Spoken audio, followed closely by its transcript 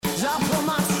I put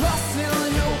my trust in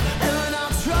you, and I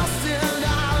trust in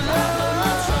our love. I put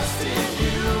my trust in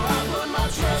you, I put my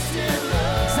trust in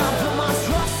love. I put my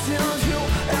trust in you,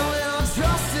 and I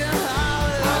trust in our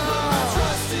love. I put my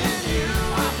trust in you,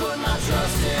 I put my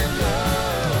trust in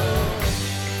love.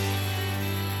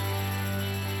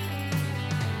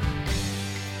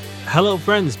 Hello,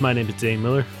 friends. My name is Dane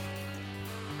Miller.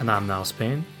 And I'm Niall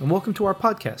Payne, and welcome to our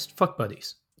podcast, Fuck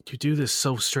Buddies. You do this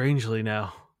so strangely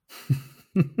now.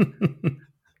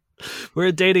 We're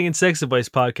a dating and sex advice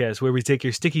podcast where we take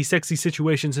your sticky, sexy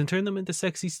situations and turn them into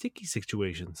sexy, sticky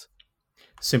situations.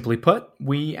 Simply put,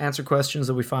 we answer questions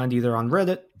that we find either on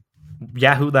Reddit,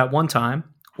 Yahoo that one time,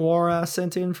 or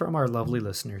sent in from our lovely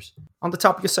listeners on the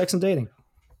topic of sex and dating.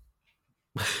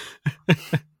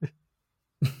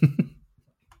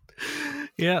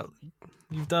 Yeah,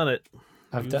 you've done it.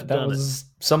 That was,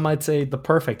 some might say, the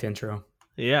perfect intro.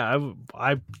 Yeah,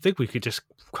 I think we could just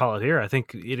call it here. I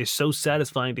think it is so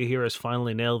satisfying to hear us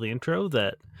finally nail the intro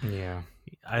that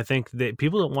I think that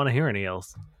people don't want to hear any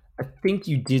else. I think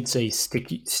you did say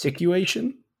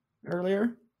sticky-situation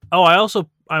earlier. Oh,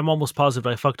 I'm almost positive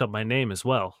I fucked up my name as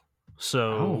well.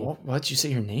 So, what'd you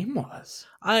say your name was?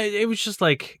 It was just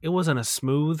like, it wasn't a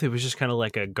smooth, it was just kind of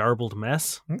like a garbled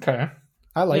mess. Okay.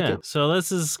 I like it. So this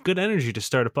is good energy to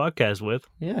start a podcast with.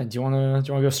 Yeah. Do you want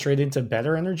to go straight into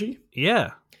better energy?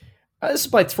 Yeah. This is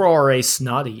by Throw RA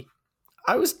Snotty.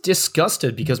 I was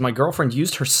disgusted because my girlfriend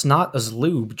used her snot as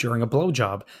lube during a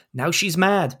blowjob. Now she's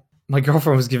mad. My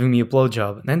girlfriend was giving me a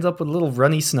blowjob and ended up with a little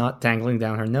runny snot dangling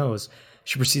down her nose.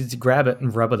 She proceeded to grab it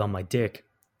and rub it on my dick.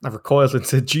 I recoiled and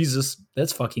said, Jesus,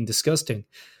 that's fucking disgusting.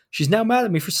 She's now mad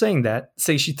at me for saying that,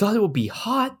 saying she thought it would be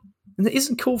hot. And it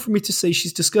isn't cool for me to say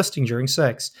she's disgusting during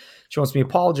sex. She wants me to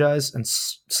apologize and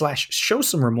slash show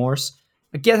some remorse.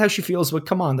 I get how she feels, but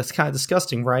come on, that's kind of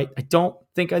disgusting, right? I don't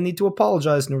think I need to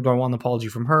apologize, nor do I want an apology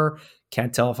from her.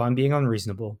 Can't tell if I'm being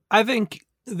unreasonable. I think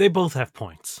they both have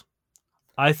points.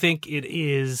 I think it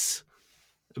is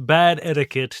bad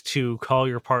etiquette to call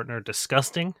your partner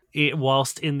disgusting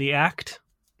whilst in the act.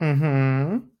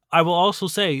 Mm-hmm. I will also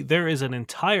say there is an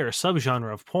entire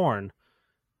subgenre of porn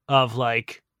of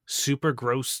like super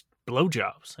gross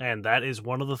blowjobs, and that is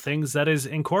one of the things that is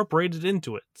incorporated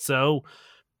into it. So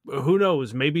who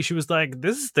knows? Maybe she was like,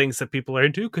 this is things that people are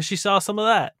into because she saw some of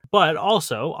that. But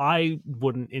also, I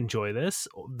wouldn't enjoy this,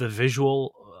 the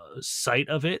visual sight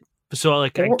of it. So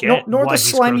like, I get nor why the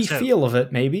slimy feel of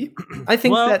it. Maybe I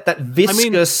think that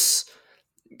viscous,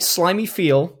 slimy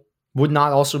feel would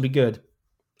not also be good.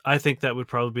 I think that would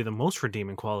probably be the most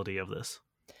redeeming quality of this.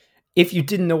 If you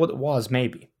didn't know what it was,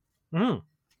 maybe. Mm.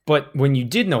 But when you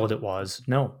did know what it was,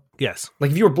 no. Yes.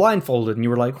 Like if you were blindfolded and you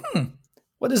were like,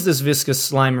 what is this viscous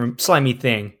slimy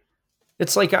thing?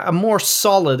 It's like a more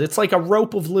solid, it's like a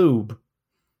rope of lube.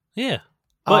 Yeah.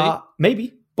 But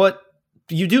maybe. But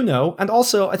you do know. And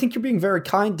also, I think you're being very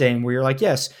kind, Dane, where you're like,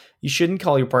 yes, you shouldn't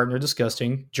call your partner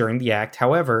disgusting during the act.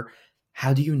 However,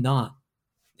 how do you not?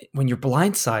 When you're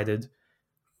blindsided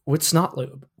with snot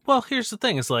lube. Well, here's the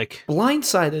thing: is like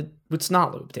blindsided with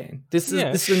snot lube, Dan. This is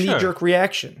a sure. knee-jerk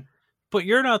reaction. But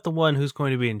you're not the one who's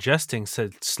going to be ingesting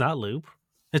said snot lube.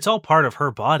 It's all part of her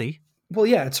body. Well,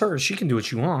 yeah, it's hers. She can do what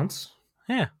she wants.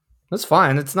 Yeah, that's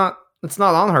fine. It's not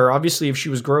on her. Obviously, if she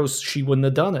was gross, she wouldn't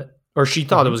have done it, or she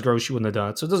thought it was gross, she wouldn't have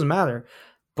done it. So it doesn't matter.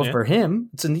 But for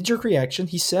him, it's a knee-jerk reaction.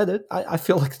 He said it. I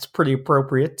feel like it's pretty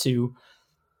appropriate to.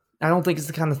 I don't think it's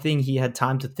the kind of thing he had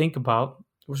time to think about.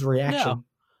 It was a reaction. No.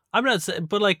 I'm not saying,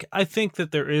 but like, I think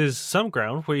that there is some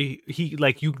ground where he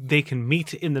like they can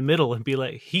meet in the middle and be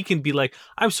like, he can be like,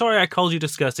 I'm sorry I called you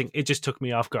disgusting. It just took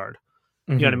me off guard.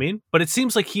 Mm-hmm. You know what I mean? But it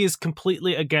seems like he is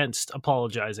completely against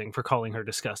apologizing for calling her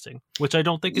disgusting, which I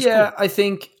don't think is cool. I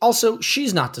think also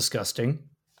she's not disgusting.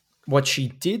 What she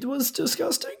did was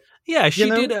disgusting. Yeah, she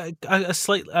did a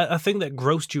thing that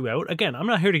grossed you out. Again, I'm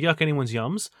not here to yuck anyone's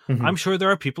yums. Mm-hmm. I'm sure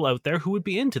there are people out there who would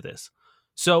be into this.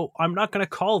 So I'm not going to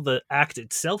call the act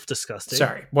itself disgusting.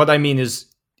 Sorry. What I mean is,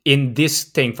 in this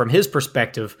thing, from his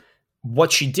perspective,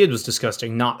 what she did was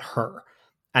disgusting, not her.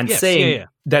 And saying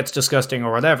that's disgusting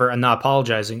or whatever and not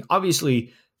apologizing.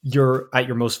 Obviously, you're at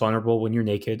your most vulnerable when you're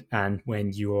naked and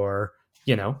when you're,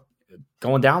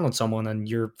 going down on someone and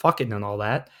you're fucking and all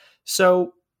that.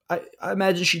 So I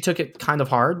imagine she took it kind of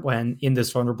hard when in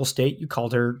this vulnerable state, you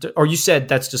called her, or you said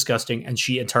that's disgusting, and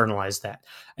she internalized that.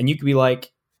 And you could be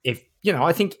like,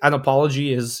 I think an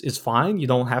apology is fine. You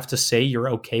don't have to say you're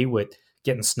okay with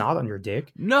getting snot on your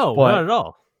dick. No, not at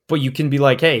all. But you can be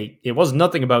like, hey, it was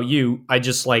nothing about you. I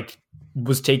just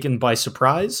was taken by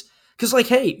surprise. Because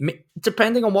hey,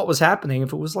 depending on what was happening,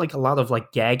 if it was a lot of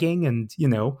gagging and,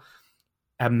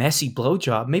 a messy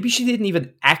blowjob. Maybe she didn't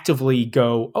even actively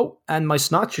go, oh, and my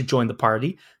snot should join the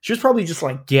party. She was probably just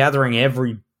like gathering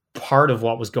every part of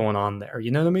what was going on there. You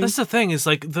know what I mean? That's the thing, is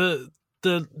like the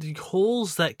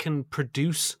holes that can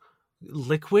produce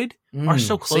liquid are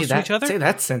so close to each other. Say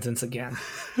that sentence again.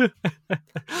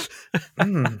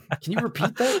 Can you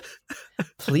repeat that?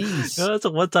 Please. No, that's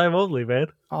a one time only, man.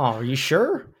 Oh, are you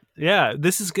sure? Yeah,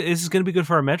 this is going to be good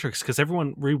for our metrics, because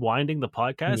everyone rewinding the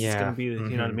podcast is going to be, you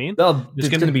know what I mean? Well, it's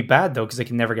going to be bad, though, because they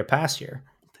can never get past here.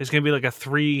 There's going to be like a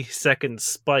 3-second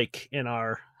spike in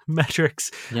our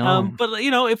metrics. Yum. But, you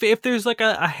know, if there's like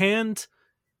a hand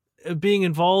being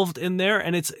involved in there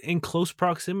and it's in close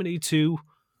proximity to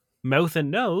mouth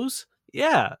and nose,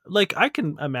 yeah, like I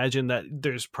can imagine that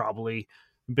there's probably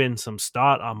been some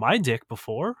snot on my dick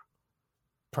before.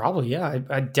 Probably, yeah.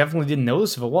 I definitely didn't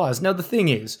notice if it was. Now, the thing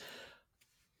is,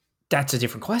 that's a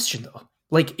different question, though.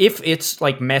 Like, if it's,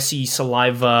 like, messy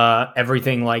saliva,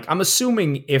 everything, like, I'm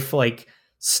assuming if, like,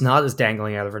 snot is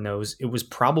dangling out of her nose, it was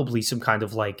probably some kind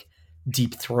of, like,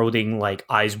 deep-throating, like,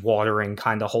 eyes-watering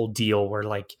kind of whole deal where,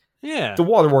 like, Yeah. the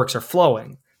waterworks are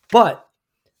flowing. But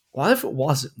what if it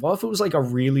wasn't? What if it was, like, a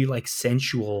really, like,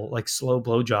 sensual, like, slow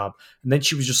blowjob, and then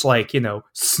she was just, like, you know,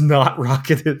 snot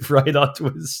rocketed right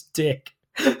onto his dick?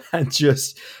 And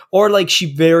just, or like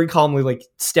she very calmly like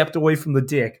stepped away from the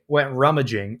dick, went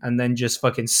rummaging, and then just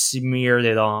fucking smeared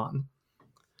it on.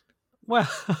 Well,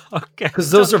 okay.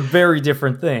 Because those are very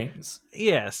different things.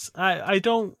 Yes, I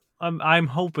don't. I'm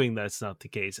hoping that's not the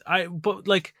case. But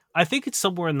like I think it's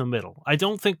somewhere in the middle. I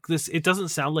don't think this. It doesn't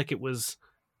sound like it was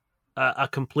a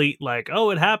complete like, oh,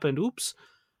 it happened. Oops.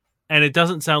 And it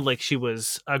doesn't sound like she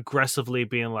was aggressively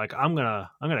being like, I'm gonna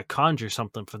conjure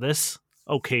something for this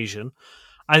occasion.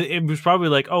 It was probably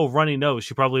like, oh, runny nose.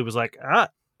 She probably was like,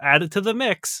 add it to the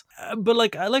mix. But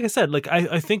like I said, like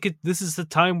I think this is the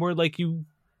time where like you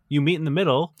meet in the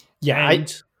middle. Yeah,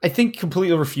 I think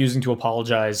completely refusing to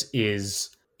apologize is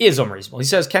unreasonable. He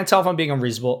says, can't tell if I'm being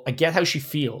unreasonable. I get how she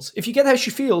feels. If you get how she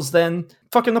feels, then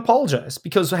fucking apologize.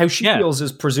 Because how she feels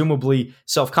is presumably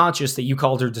self-conscious that you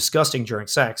called her disgusting during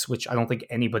sex, which I don't think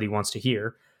anybody wants to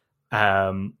hear.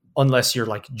 Unless you're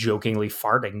like jokingly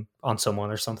farting on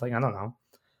someone or something. I don't know.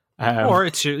 Or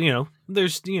it's, you know,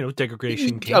 there's, you know,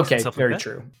 degradation kinks okay, and stuff very like that.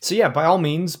 true. So yeah, by all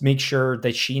means, make sure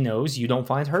that she knows you don't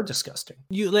find her disgusting.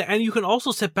 And you can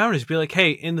also set boundaries. Be like,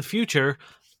 hey, in the future,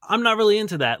 I'm not really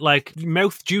into that. Like,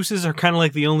 mouth juices are kind of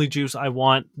like the only juice I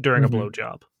want during a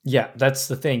blowjob. Yeah, that's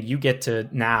the thing. You get to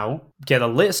now get a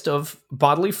list of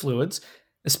bodily fluids,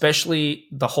 especially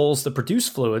the holes that produce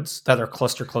fluids that are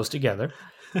clustered close together.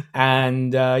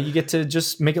 And you get to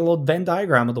just make a little Venn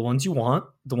diagram of the ones you want,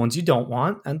 the ones you don't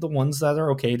want, and the ones that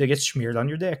are okay to get smeared on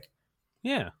your dick.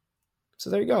 Yeah. So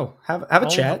there you go. Have a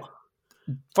chat.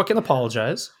 Fucking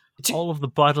apologize. All of the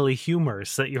bodily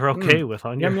humors that you're okay with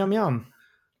on your... Yum, yum, yum.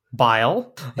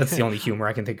 Bile. That's the only humor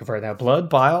I can think of right now. Blood,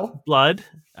 bile. Blood.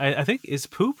 I think, is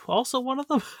poop also one of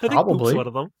them? I think Probably. poop's one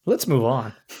of them. Let's move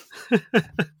on.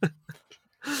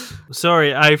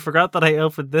 Sorry, I forgot that I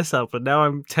opened this up, but now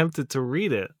I'm tempted to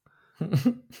read it. I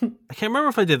can't remember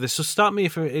if I did this, so stop me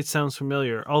if it sounds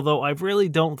familiar, although I really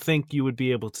don't think you would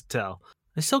be able to tell.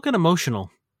 I still get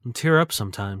emotional and tear up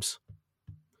sometimes.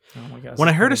 Oh my God, when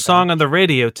I heard a song on the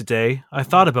radio today, I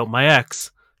thought about my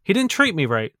ex. He didn't treat me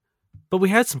right, but we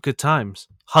had some good times.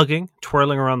 Hugging,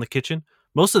 twirling around the kitchen.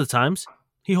 Most of the times,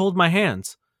 he holds my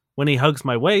hands. When he hugs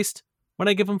my waist, when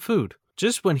I give him food.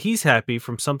 Just when he's happy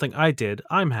from something I did,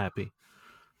 I'm happy.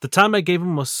 The time I gave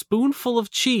him a spoonful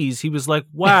of cheese, he was like,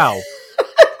 wow.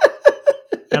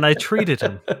 And I treated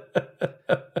him.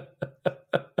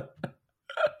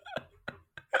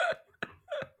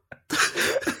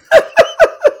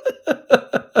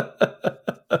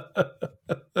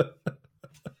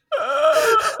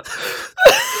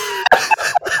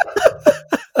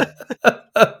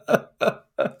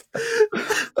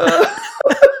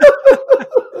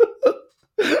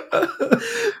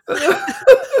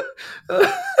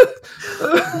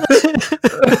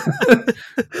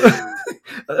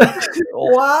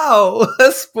 Wow,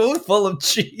 a spoonful of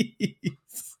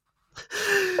cheese.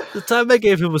 The time I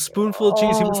gave him a spoonful of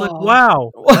cheese, he was like,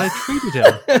 wow. And I treated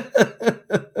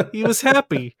him. He was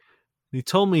happy. He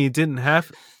told me he didn't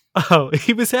have... Oh,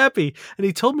 he was happy. And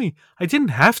he told me I didn't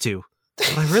have to,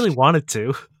 but I really wanted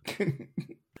to.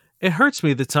 It hurts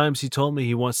me the times he told me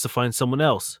he wants to find someone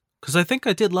else, because I think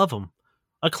I did love him.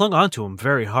 I clung on to him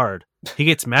very hard. He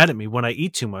gets mad at me when I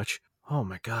eat too much. Oh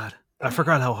my God. I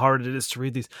forgot how hard it is to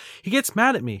read these. He gets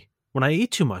mad at me when I eat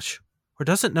too much, or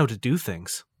doesn't know to do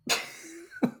things.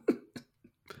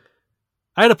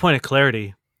 I had a point of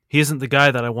clarity. He isn't the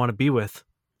guy that I want to be with.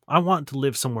 I want to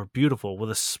live somewhere beautiful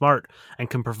with a smart and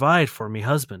can provide for me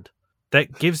husband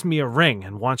that gives me a ring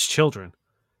and wants children.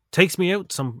 Takes me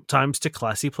out sometimes to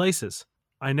classy places.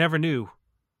 I never knew,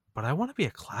 but I want to be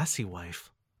a classy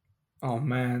wife. Oh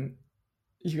man,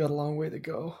 you got a long way to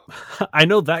go. I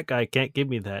know that guy can't give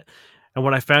me that. And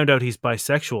when I found out he's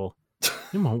bisexual,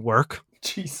 it won't work.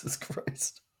 Jesus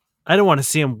Christ. I don't want to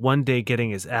see him one day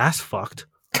getting his ass fucked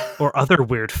or other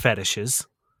weird fetishes.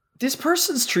 This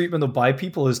person's treatment of bi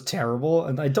people is terrible,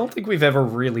 and I don't think we've ever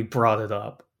really brought it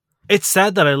up. It's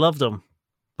sad that I loved him,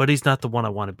 but he's not the one I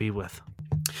want to be with.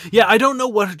 Yeah, I don't know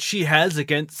what she has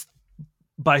against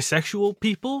bisexual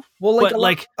people. Well, but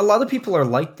a lot of people are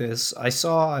like this. I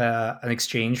saw an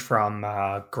exchange from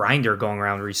Grindr going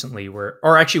around recently,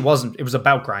 or actually it was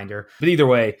about Grindr. But either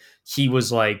way, he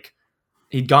was like,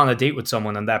 he'd gone on a date with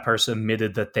someone, and that person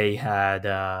admitted that they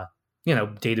had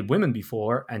dated women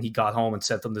before, and he got home and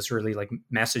sent them this really like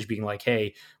message being like,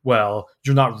 hey, well,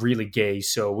 you're not really gay,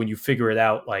 so when you figure it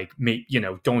out, like,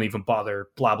 don't even bother,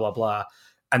 blah blah blah.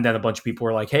 And then a bunch of people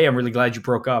were like, hey, I'm really glad you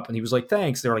broke up. And he was like,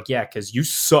 thanks. They're like, yeah, because you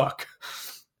suck.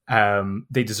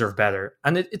 They deserve better.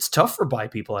 And it's tough for bi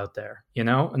people out there,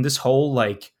 and this whole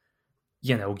like,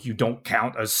 you don't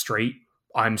count as straight,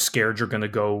 I'm scared you're going to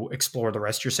go explore the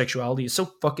rest of your sexuality is so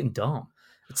fucking dumb.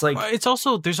 It's like,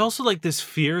 there's also like this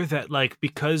fear that like,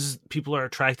 because people are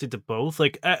attracted to both,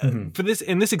 like in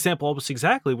this example, almost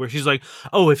exactly where she's like,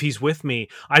 oh, if he's with me,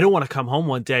 I don't want to come home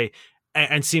one day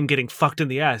and see him getting fucked in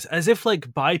the ass, as if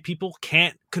like bi people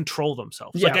can't control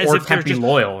themselves. Yeah, like, as or if can't be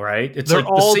loyal, right? It's they're like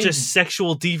all just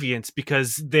sexual deviants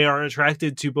because they are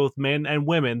attracted to both men and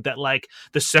women, that like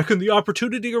the second the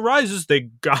opportunity arises, they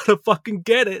gotta fucking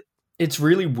get it. It's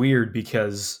really weird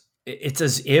because it's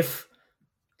as if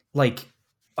like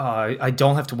I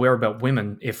don't have to worry about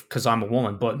women because I'm a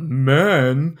woman, but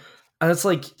men, and it's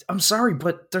like, I'm sorry,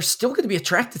 but they're still going to be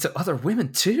attracted to other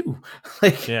women too.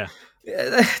 Like, yeah.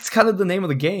 It's kind of the name of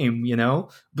the game,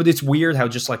 but it's weird how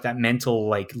just like that mental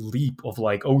like leap of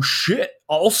like, oh shit,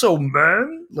 also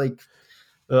men, like,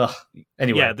 ugh.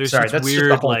 Anyway, yeah, there's sorry, that's weird, just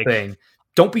the whole like, thing.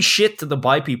 Don't be shit to the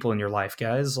bi people in your life,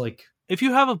 guys. Like, if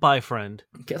you have a bi friend,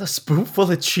 get a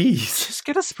spoonful of cheese. Just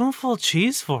get a spoonful of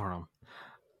cheese for them.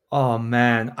 Oh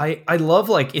man, I love,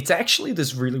 like, it's actually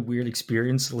this really weird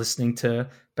experience listening to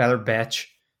Better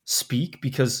Batch speak,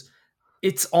 because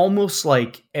it's almost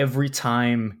like every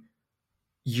time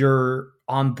you're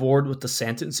on board with the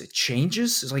sentence, it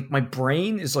changes. It's like my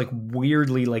brain is like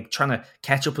weirdly like trying to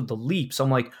catch up with the leap. So I'm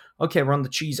like, okay, we're on the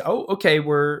cheese. Oh, okay,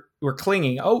 we're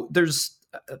clinging. Oh, there's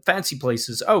fancy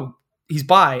places. Oh, he's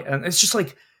bi, and it's just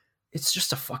like, it's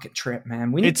just a fucking trip,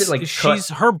 man. We need to like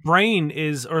her brain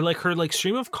is, or like her like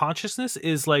stream of consciousness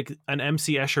is like an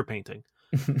MC Escher painting.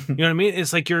 You know what I mean?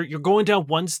 It's like you're going down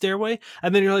one stairway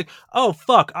and then you're like, oh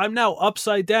fuck, I'm now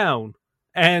upside down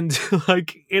and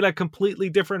like in a completely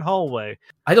different hallway.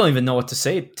 I don't even know what to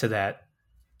say to that.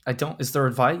 Is there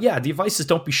advice? Yeah, the advice is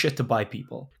don't be shit to bi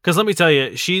people. Because let me tell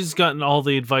you, she's gotten all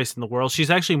the advice in the world. She's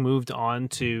actually moved on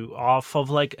off of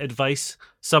like advice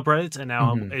subreddits, and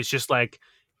now it's just like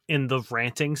in the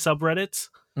ranting subreddits.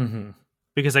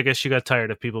 Because I guess she got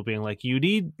tired of people being like, you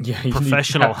need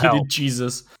professional help. You need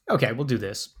Jesus. Okay, we'll do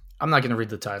this. I'm not going to read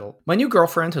the title. My new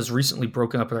girlfriend has recently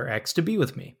broken up with her ex to be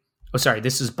with me. Oh, sorry,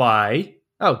 this is by...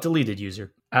 Oh, deleted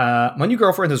user. My new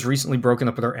girlfriend has recently broken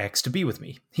up with her ex to be with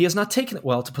me. He has not taken it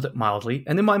well, to put it mildly,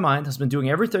 and in my mind has been doing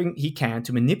everything he can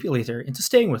to manipulate her into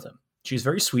staying with him. She's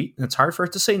very sweet, and it's hard for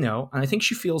her to say no, and I think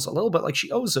she feels a little bit like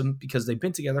she owes him because they've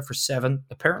been together for 7,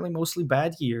 apparently mostly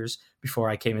bad years, before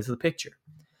I came into the picture.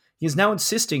 He is now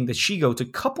insisting that she go to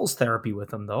couples therapy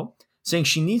with him, though, saying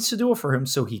she needs to do it for him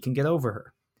so he can get over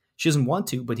her. She doesn't want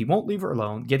to, but he won't leave her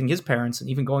alone, getting his parents and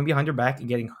even going behind her back and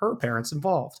getting her parents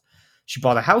involved. She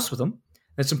bought a house with him,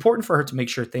 and it's important for her to make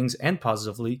sure things end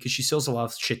positively because she still has a lot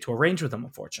of shit to arrange with him,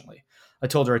 unfortunately. I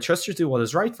told her I trust her to do what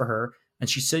is right for her, and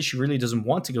she says she really doesn't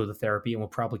want to go to therapy and will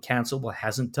probably cancel, but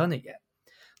hasn't done it yet.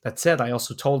 That said, I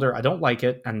also told her I don't like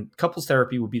it, and couples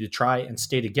therapy would be to try and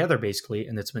stay together, basically,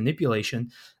 and it's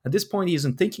manipulation. At this point, he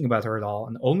isn't thinking about her at all,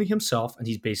 and only himself, and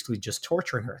he's basically just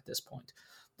torturing her at this point.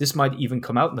 This might even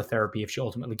come out in the therapy if she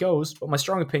ultimately goes, but my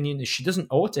strong opinion is she doesn't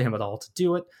owe it to him at all to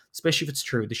do it, especially if it's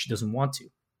true that she doesn't want to.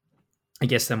 I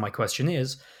guess then my question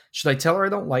is, should I tell her I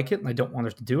don't like it and I don't want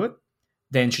her to do it?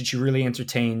 Then should she really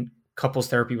entertain couples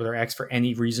therapy with her ex for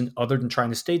any reason other than trying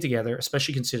to stay together,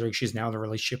 especially considering she's now in a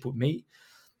relationship with me?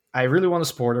 I really want to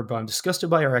support her, but I'm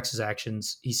disgusted by her ex's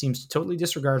actions. He seems to totally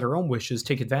disregard her own wishes,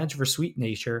 take advantage of her sweet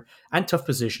nature and tough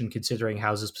position, considering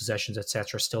houses, possessions,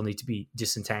 etc. still need to be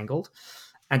disentangled.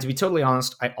 And to be totally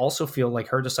honest, I also feel like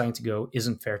her deciding to go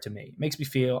isn't fair to me. It makes me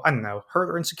feel, I don't know, hurt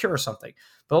or insecure or something.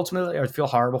 But ultimately, I would feel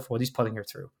horrible for what he's putting her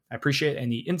through. I appreciate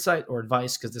any insight or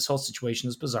advice because this whole situation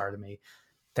is bizarre to me.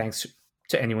 Thanks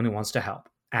to anyone who wants to help.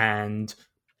 And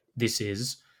this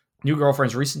is new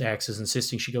girlfriend's recent ex is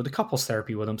insisting she go to couples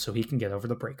therapy with him so he can get over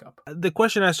the breakup. The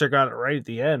question asker got it right at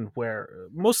the end, where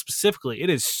most specifically, it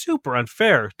is super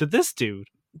unfair to this dude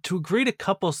to agree to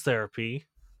couples therapy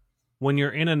when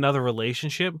you're in another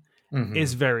relationship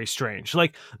is very strange.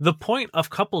 Like, the point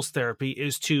of couples therapy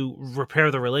is to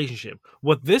repair the relationship.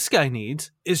 What this guy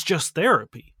needs is just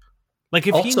therapy. Like,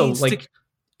 if Also, he needs like, to...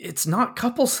 it's not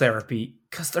couples therapy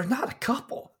because they're not a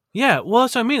couple. Yeah, well,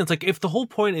 that's what I mean. It's like, if the whole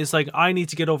point is like, I need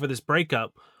to get over this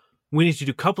breakup, we need to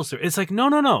do couples therapy. It's like,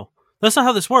 no. That's not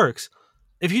how this works.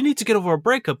 If you need to get over a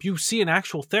breakup, you see an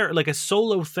actual like a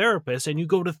solo therapist, and you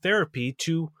go to therapy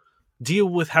to deal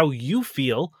with how you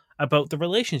feel about the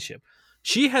relationship.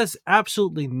 She has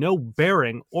absolutely no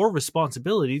bearing or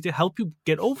responsibility to help you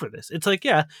get over this. It's like,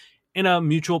 yeah, in a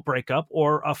mutual breakup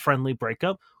or a friendly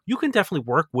breakup, you can definitely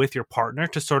work with your partner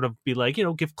to sort of be like,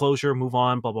 give closure, move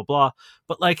on, blah, blah, blah.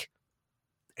 But like,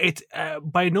 it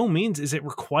by no means is it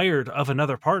required of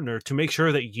another partner to make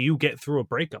sure that you get through a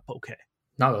breakup okay.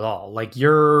 Not at all. Like,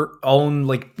 your own,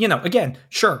 like, again,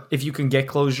 sure, if you can get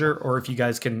closure or if you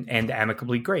guys can end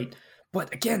amicably, great.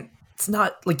 But again, it's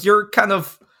not like your kind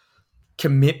of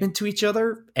commitment to each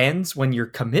other ends when your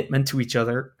commitment to each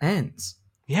other ends.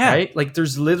 Yeah. Right? Like,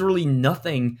 there's literally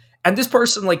nothing. And this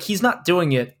person, like, he's not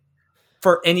doing it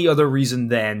for any other reason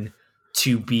than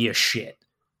to be a shit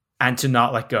and to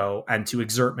not let go and to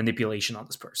exert manipulation on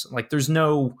this person. Like, there's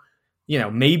no,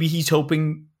 maybe he's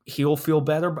hoping he'll feel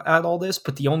better at all this,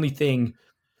 but the only thing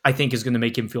I think is going to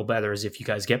make him feel better is if you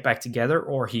guys get back together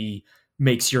or he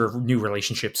makes your new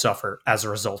relationship suffer as a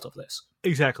result of this.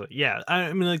 Exactly. Yeah.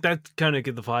 I mean, like, that kind of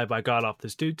get the vibe I got off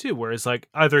this dude too, where it's like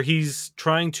either he's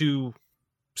trying to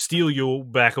steal you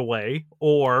back away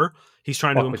or he's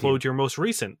trying to implode your most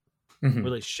recent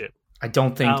relationship. I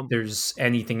don't think there's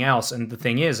anything else. And the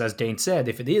thing is, as Dane said,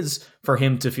 if it is for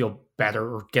him to feel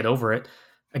better or get over it,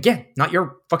 again, not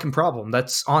your fucking problem.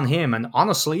 That's on him. And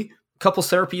honestly, couples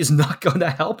therapy is not going to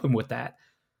help him with that.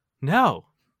 No.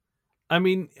 I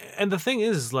mean, and the thing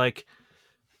is, like,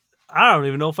 I don't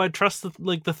even know if I trust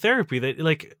the therapy that,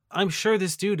 like, I'm sure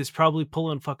this dude is probably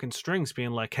pulling fucking strings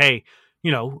being like, hey,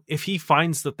 if he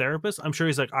finds the therapist, I'm sure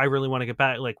he's like, I really want to get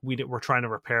back. Like, we're trying to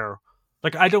repair.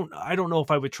 Like, I don't know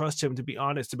if I would trust him to be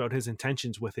honest about his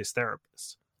intentions with his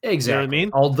therapist. Exactly. You know what I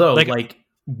mean? Although,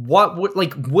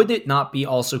 would it not be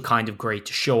also kind of great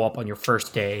to show up on your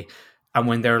first day and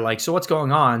when they're like, so what's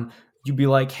going on? You'd be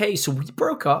like, hey, so we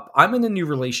broke up. I'm in a new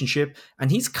relationship and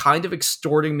he's kind of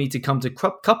extorting me to come to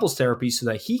couples therapy so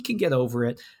that he can get over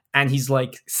it. And he's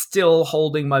like still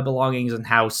holding my belongings in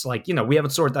house. Like, we haven't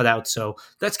sorted that out. So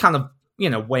that's kind of,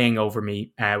 weighing over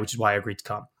me, which is why I agreed to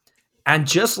come. And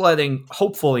just letting,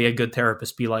 hopefully, a good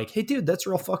therapist be like, hey, dude, that's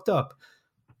real fucked up.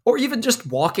 Or even just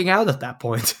walking out at that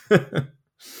point.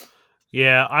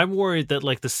 Yeah, I'm worried that,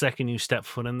 like, the second you step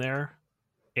foot in there,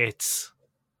 it's,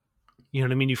 you know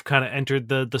what I mean? You've kind of entered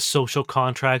the social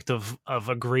contract of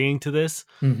agreeing to this.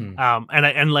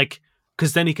 And like,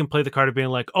 because then he can play the card of being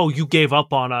like, oh, you gave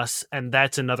up on us, and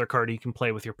that's another card you can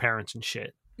play with your parents and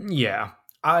shit. Yeah.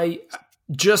 I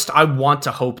want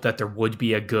to hope that there would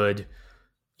be a good,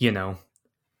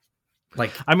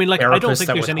 like, I mean, like, I don't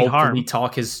think there's any harm.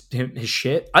 Talk his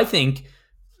shit. I think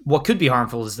what could be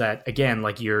harmful is that, again,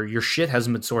 like, your shit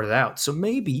hasn't been sorted out. So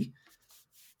maybe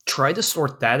try to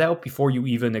sort that out before you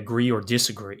even agree or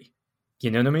disagree. You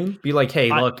know what I mean? Be like, hey,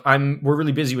 look, we're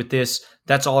really busy with this.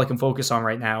 That's all I can focus on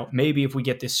right now. Maybe if we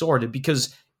get this sorted,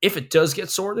 because if it does get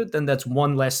sorted, then that's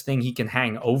one less thing he can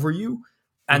hang over you.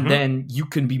 And then you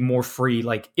can be more free.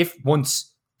 Like, if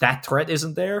once that threat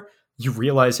isn't there, you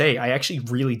realize, hey, I actually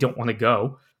really don't want to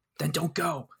go, then don't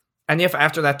go. And if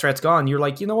after that threat's gone, you're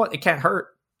like, you know what, it can't hurt,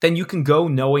 then you can go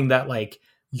knowing that, like,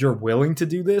 you're willing to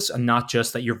do this and not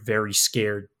just that you're very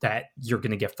scared that you're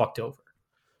going to get fucked over.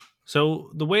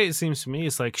 So the way it seems to me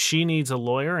is like she needs a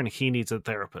lawyer and he needs a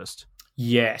therapist.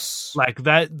 Yes. Like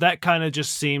that kind of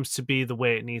just seems to be the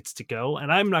way it needs to go.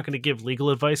 And I'm not going to give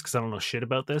legal advice because I don't know shit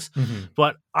about this,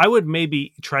 but I would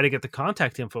maybe try to get the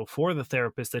contact info for the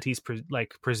therapist that he's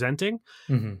presenting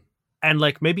and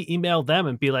like maybe email them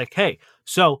and be like, hey,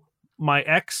 so my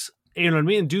ex, you know what I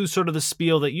mean? And do sort of the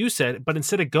spiel that you said, but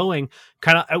instead of going,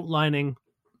 kind of outlining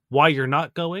why you're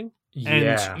not going.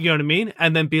 And you know what I mean?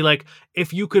 And then be like,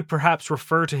 if you could perhaps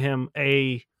refer to him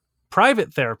a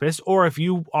private therapist, or if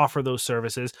you offer those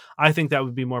services, I think that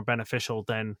would be more beneficial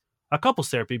than a couples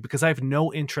therapy because I have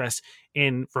no interest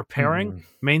in repairing, Mhm.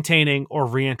 maintaining, or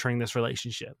re-entering this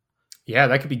relationship. Yeah,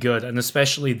 that could be good. And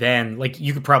especially then, like,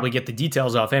 you could probably get the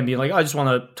details off him, being like, I just want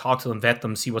to talk to them, vet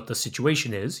them, see what the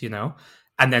situation is,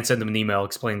 and then send them an email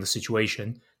explaining the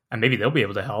situation. And maybe they'll be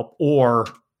able to help. Or,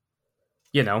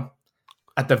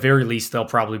 at the very least, they'll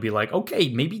probably be like, okay,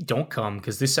 maybe don't come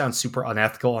because this sounds super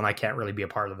unethical and I can't really be a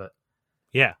part of it.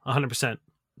 Yeah, 100%.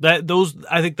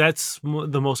 I think that's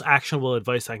the most actionable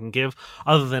advice I can give,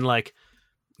 other than like,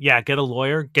 yeah, get a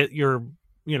lawyer, get your,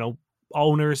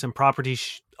 owners and property,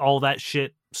 all that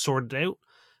shit sorted out,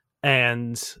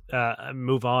 and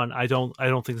move on. I don't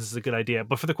think this is a good idea.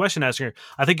 But for the question asker,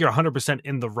 I think you're 100%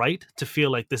 in the right to feel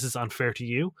like this is unfair to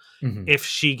you if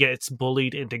she gets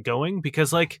bullied into going,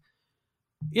 because like,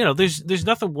 there's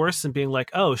nothing worse than being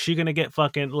like, oh, is she gonna get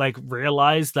fucking like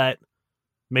realize that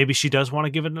maybe she does want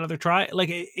to give it another try. Like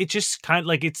it just kind of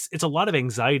like it's a lot of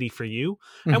anxiety for you,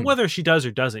 and whether she does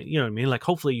or doesn't, you know what I mean? Like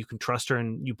hopefully you can trust her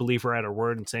and you believe her at her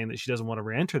word and saying that she doesn't want to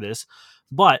re-enter this.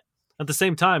 But at the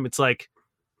same time, it's like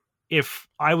if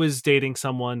I was dating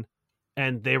someone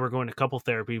and they were going to couple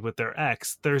therapy with their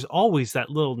ex, there's always that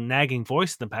little nagging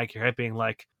voice in the back of your head being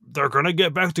like, they're gonna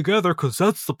get back together because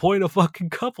that's the point of fucking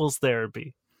couples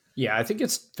therapy. Yeah, I think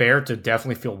it's fair to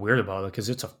definitely feel weird about it because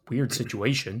it's a weird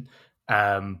situation.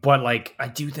 But like, I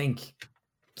do think,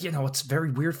 it's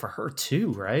very weird for her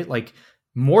too, right? Like,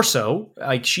 more so,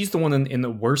 like, she's the one in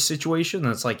the worst situation.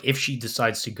 And it's like, if she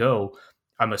decides to go,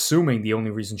 I'm assuming the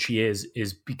only reason she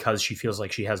is because she feels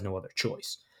like she has no other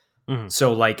choice. Mm-hmm.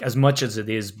 So, like, as much as it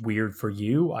is weird for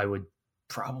you, I would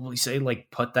probably say, like,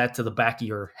 put that to the back of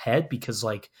your head because,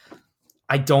 like,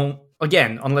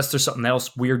 again, unless there's something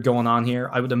else weird going on here,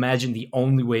 I would imagine the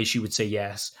only way she would say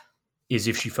yes is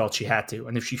if she felt she had to.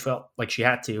 And if she felt like she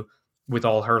had to, with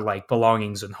all her like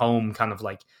belongings and home kind of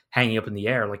like hanging up in the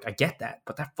air, like I get that,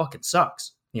 but that fucking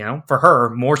sucks, for her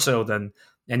more so than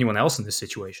anyone else in this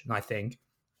situation, I think.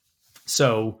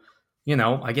 So,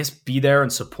 I guess be there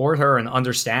and support her and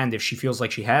understand if she feels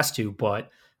like she has to, but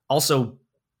also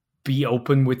be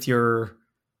open with your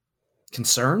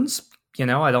concerns.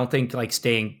 I don't think like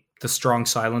staying the strong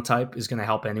silent type is going to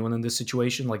help anyone in this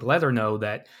situation. Like let her know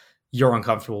that you're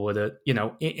uncomfortable with it,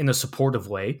 in a supportive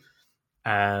way,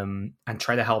 and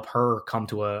try to help her come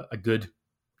to a good,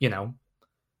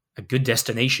 a good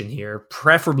destination here,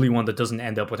 preferably one that doesn't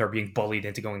end up with her being bullied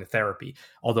into going to therapy.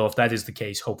 Although if that is the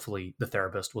case, hopefully the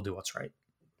therapist will do what's right.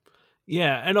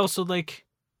 Yeah. And also like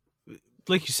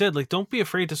you said, like, don't be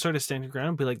afraid to sort of stand your ground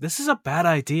and be like, this is a bad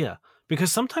idea,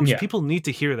 because sometimes people need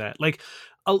to hear that. Like,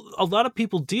 a lot of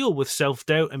people deal with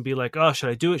self-doubt and be like, oh, should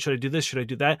I do it? Should I do this? Should I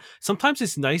do that? Sometimes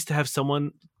it's nice to have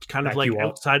someone kind of like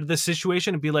outside of this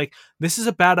situation and be like, this is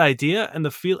a bad idea. And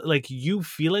you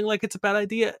feeling like it's a bad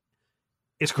idea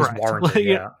is correct. Warranted,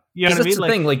 yeah. You know what I mean? That's the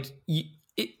thing. Like,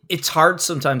 it's hard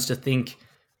sometimes to think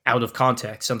out of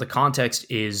context. And the context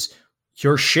is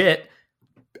your shit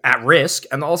at risk,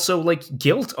 and also like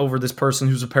guilt over this person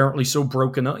who's apparently so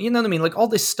broken up. You know what I mean? Like all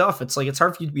this stuff. It's like it's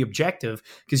hard for you to be objective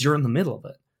because you're in the middle of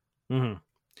it. Mm-hmm.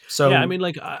 So yeah, I mean,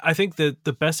 like I think that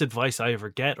the best advice I ever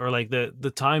get, or like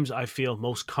the times I feel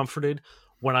most comforted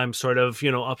when I'm sort of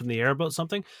up in the air about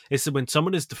something, is when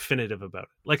someone is definitive about it.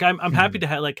 Like I'm happy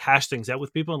to like hash things out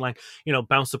with people and like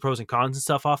bounce the pros and cons and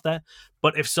stuff off that.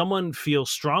 But if someone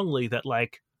feels strongly that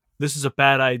like this is a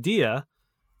bad idea,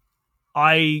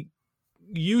 I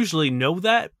usually know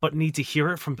that, but need to hear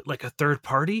it from like a third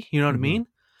party. You know what I mean?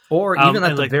 Or even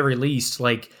at the very least,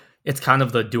 like it's kind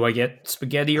of the do I get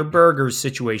spaghetti or burgers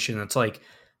situation. It's like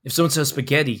if someone says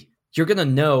spaghetti, you're gonna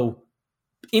know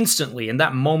instantly in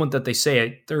that moment that they say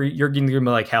it. You're gonna be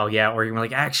like hell yeah, or you're gonna be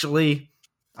like actually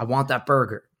I want that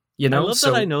burger. I love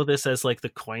that I know this as like the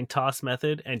coin toss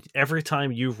method, and every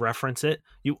time you reference it,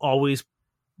 you always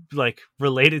like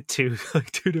relate it to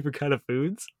like two different kind of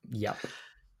foods. Yep.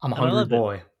 I'm a hungry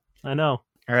boy. I know.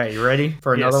 All right, you ready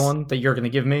for another one that you're going to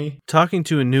give me? Talking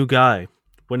to a new guy.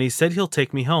 When he said he'll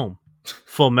take me home.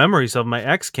 Full memories of my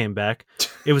ex came back.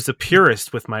 It was the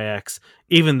purest with my ex,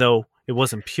 even though it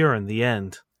wasn't pure in the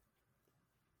end.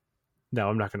 No,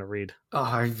 I'm not going to read. Oh,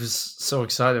 I was so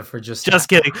excited for just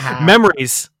kidding.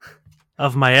 Memories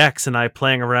of my ex and I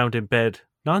playing around in bed,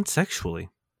 non-sexually.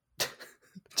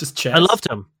 Just chest. I loved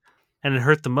him, and it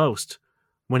hurt the most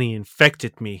when he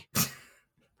infected me.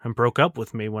 And broke up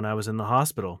with me when I was in the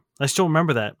hospital. I still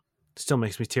remember that. It still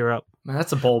makes me tear up. Man,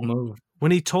 that's a bold move.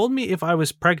 When he told me if I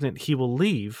was pregnant, he will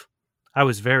leave, I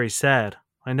was very sad.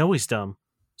 I know he's dumb,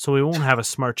 so he won't have a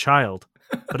smart child,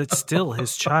 but it's still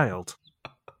his child.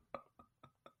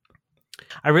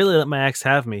 I really let my ex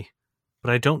have me,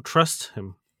 but I don't trust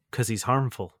him because he's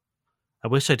harmful. I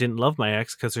wish I didn't love my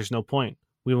ex because there's no point.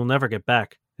 We will never get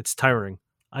back. It's tiring.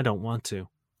 I don't want to.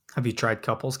 Have you tried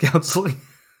couples counseling?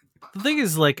 The thing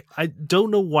is, like, I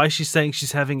don't know why she's saying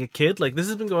she's having a kid. Like, this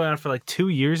has been going on for like 2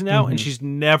 years now, and she's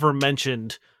never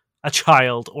mentioned a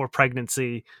child or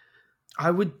pregnancy.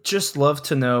 I would just love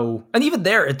to know. And even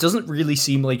there, it doesn't really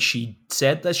seem like she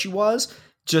said that she was,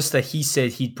 just that he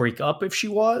said he'd break up if she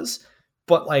was.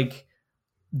 But, like,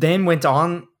 then went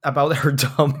on about her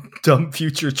dumb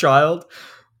future child.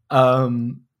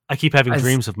 I keep having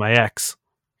dreams of my ex.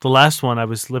 The last one, I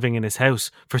was living in his house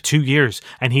for 2 years,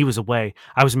 and he was away.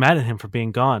 I was mad at him for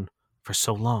being gone for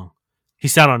so long. He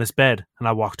sat on his bed, and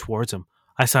I walked towards him.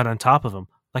 I sat on top of him,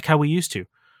 like how we used to.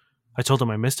 I told him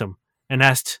I missed him, and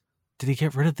asked, did he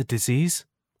get rid of the disease?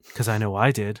 Because I know I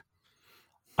did.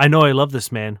 I know I love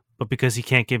this man, but because he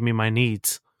can't give me my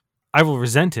needs, I will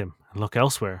resent him and look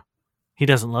elsewhere. He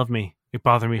doesn't love me. It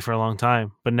bothered me for a long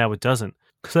time, but now it doesn't.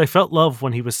 Because I felt love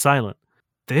when he was silent.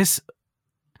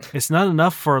 It's not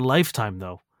enough for a lifetime,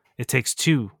 though. It takes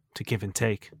two to give and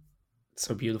take.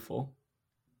 So beautiful.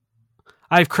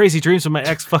 I have crazy dreams of my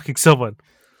ex fucking someone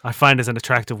I find as an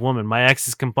attractive woman. My ex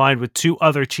is combined with 2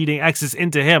 other cheating exes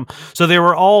into him. So they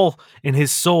were all in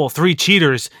his soul. 3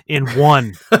 cheaters in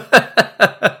one.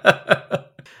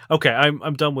 Okay,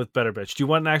 I'm done with Better Bitch. Do you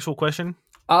want an actual question?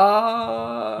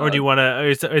 Or do you want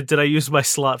to? Did I use my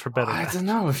slot for Better Bitch? I don't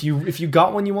know. If you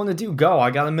got one you want to do, go. I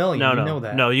got a million. No, you know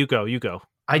that. No, you go.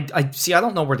 I see. I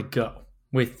don't know where to go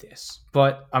with this,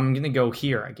 but I'm gonna go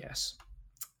here, I guess.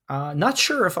 Not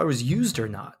sure if I was used or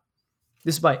not.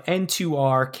 This is by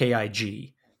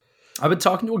N2RKIG. I've been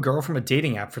talking to a girl from a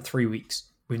dating app for 3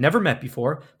 weeks. We've never met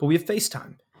before, but we have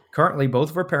FaceTime. Currently, both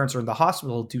of our parents are in the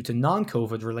hospital due to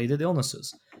non-COVID related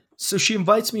illnesses. So she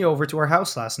invites me over to her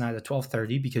house last night at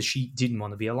 12:30 because she didn't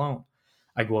want to be alone.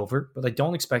 I go over, but I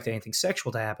don't expect anything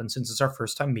sexual to happen since it's our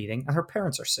first time meeting and her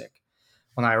parents are sick.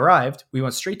 When I arrived, we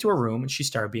went straight to her room and she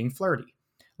started being flirty.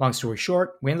 Long story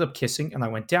short, we ended up kissing and I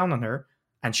went down on her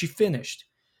and she finished.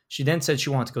 She then said she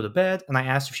wanted to go to bed and I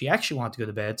asked if she actually wanted to go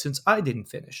to bed since I didn't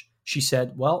finish. She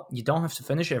said, well, you don't have to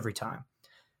finish every time.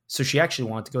 So she actually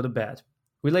wanted to go to bed.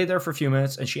 We lay there for a few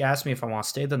minutes and she asked me if I want to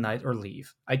stay the night or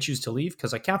leave. I choose to leave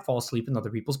because I can't fall asleep in other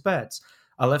people's beds.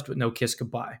 I left with no kiss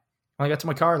goodbye. When I got to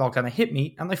my car, it all kind of hit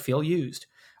me and I feel used.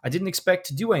 I didn't expect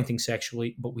to do anything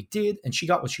sexually, but we did, and she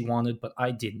got what she wanted, but I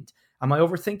didn't. Am I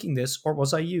overthinking this, or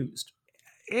was I used?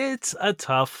 It's a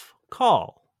tough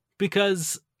call,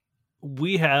 because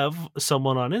we have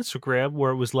someone on Instagram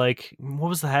where it was like, what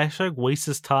was the hashtag? Waste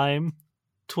his time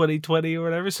 2020 or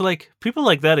whatever. So, like, people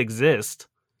like that exist.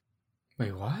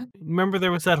 Wait, what? Remember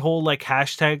there was that whole, like,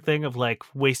 hashtag thing of, like,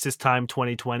 waste his time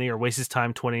 2020 or waste his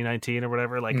time 2019 or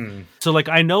whatever. Like, So, like,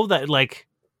 I know that, like,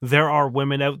 there are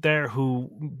women out there who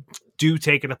do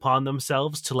take it upon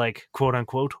themselves to, like, quote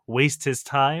unquote, waste his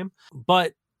time.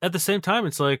 But at the same time,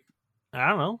 it's like, I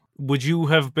don't know. Would you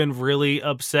have been really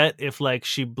upset if, like,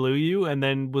 she blew you and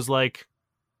then was like,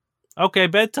 okay,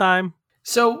 bedtime?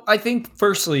 So I think,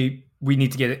 firstly, we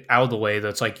need to get it out of the way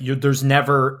that's like, there's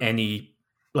never any,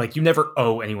 like, you never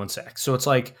owe anyone sex. So it's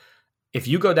like, if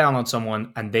you go down on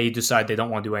someone and they decide they don't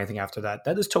want to do anything after that,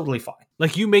 that is totally fine.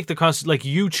 Like, you make the like,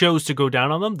 you chose to go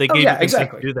down on them. They gave you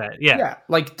exactly to do that. Yeah.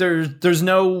 Like, there's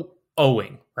no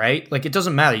owing, right? Like, it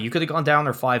doesn't matter. You could have gone down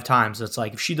there 5 times. It's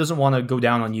like, if she doesn't want to go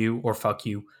down on you or fuck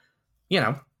you, you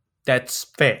know, that's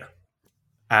fair.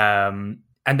 And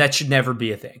that should never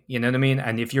be a thing. You know what I mean?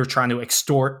 And if you're trying to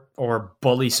extort or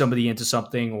bully somebody into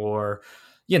something, or,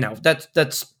 you know,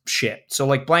 that's shit. So,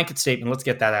 like, blanket statement, let's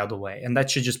get that out of the way. And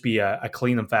that should just be a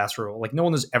clean and fast rule. Like, no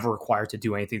one is ever required to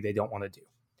do anything they don't want to do.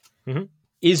 Mm-hmm.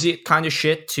 Is it kind of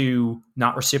shit to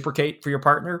not reciprocate for your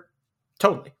partner?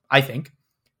 Totally, I think.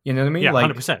 You know what I mean? Yeah,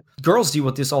 like, 100%. Girls deal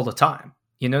with this all the time.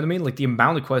 You know what I mean? Like, the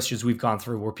amount of questions we've gone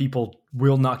through where people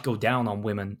will not go down on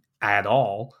women at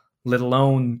all, let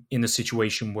alone in a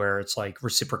situation where it's, like,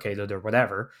 reciprocated or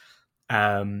whatever.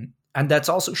 And that's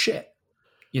also shit.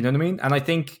 You know what I mean? And I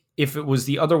think if it was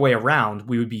the other way around,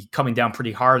 we would be coming down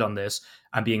pretty hard on this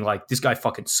and being like, this guy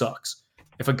fucking sucks.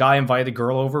 If a guy invited a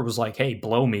girl over, was like, hey,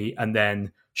 blow me, and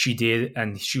then she did,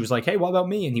 and she was like, hey, what about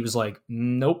me? And he was like,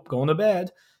 nope, going to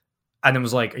bed. And then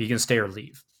was like, are you going to stay or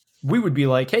leave? We would be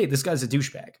like, hey, this guy's a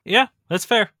douchebag. Yeah, that's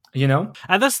fair. You know?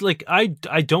 And that's, like, I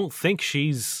don't think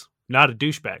she's not a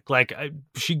douchebag. Like,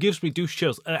 she gives me douche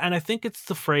chills. And I think it's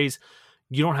the phrase,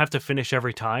 you don't have to finish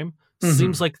every time. Mm-hmm.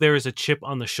 Seems like there is a chip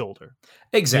on the shoulder.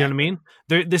 Exactly. You know what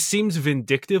I mean? This seems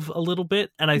vindictive a little bit.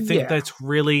 And I think that's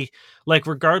really, like,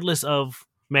 regardless of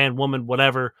man, woman,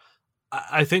 whatever,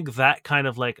 I think that kind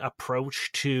of, like,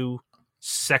 approach to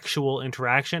sexual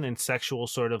interaction and sexual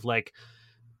sort of, like,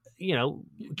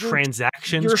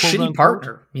 transactions. You're a quote shitty unquote.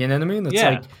 partner. You know what I mean? It's Yeah.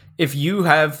 like if you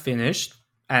have finished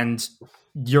and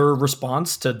your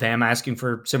response to them asking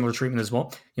for similar treatment as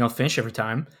well, finish every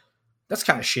time. That's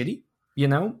kind of shitty,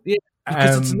 Yeah,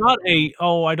 because it's not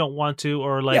I don't want to,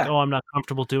 or like, Yeah. I'm not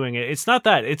comfortable doing it. It's not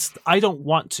that. It's I don't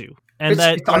want to. And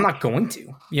I'm not going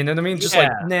to. You know what I mean? Just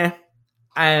like, nah.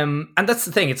 And that's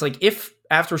the thing. It's like if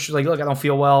after she's like, look, I don't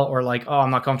feel well, or like, oh, I'm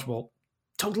not comfortable,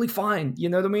 totally fine. You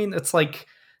know what I mean? It's like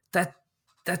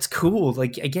that's cool.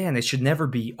 Like, again, it should never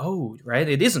be owed, right?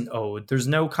 It isn't owed. There's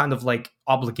no kind of like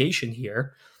obligation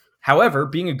here. However,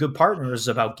 being a good partner is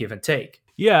about give and take.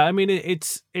 Yeah, I mean,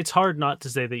 it's hard not to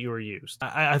say that you were used.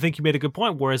 I think you made a good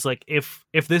point. Whereas, like, if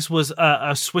this was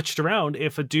switched around,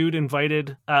 if a dude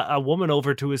invited a woman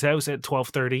over to his house at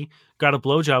 12:30, got a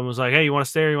blowjob, and was like, "Hey, you want to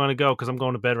stay or you want to go? Because I'm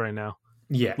going to bed right now."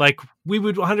 Yeah, like we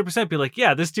would 100% be like,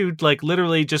 "Yeah, this dude like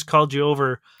literally just called you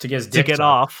over to get his dick get sucked.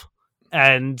 off,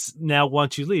 and now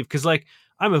wants you leave." Because like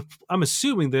I'm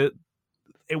assuming that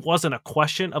it wasn't a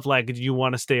question of like, "Do you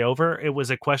want to stay over?" It was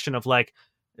a question of like,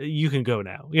 you can go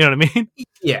now. You know what I mean?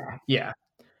 Yeah.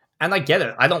 And I get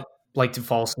it. I don't like to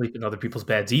fall asleep in other people's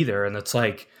beds either. And it's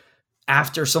like,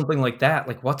 after something like that,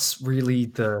 like, what's really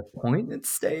the point in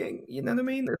staying? You know what I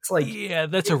mean? It's like, yeah,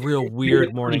 that's a real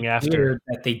weird morning after.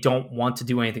 That they don't want to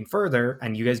do anything further,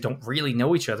 and you guys don't really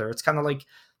know each other. It's kind of like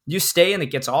you stay and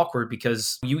it gets awkward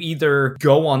because you either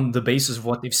go on the basis of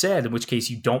what they've said, in which case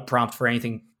you don't prompt for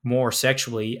anything more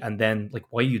sexually, and then like,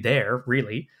 why are you there,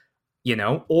 really?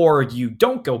 Or you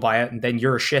don't go by it and then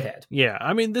you're a shithead. Yeah,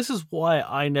 I mean, this is why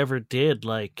I never did,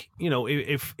 like,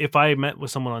 if I met with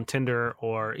someone on Tinder,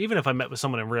 or even if I met with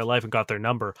someone in real life and got their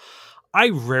number, I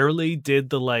rarely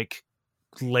did the, like,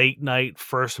 late night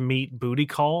first meet booty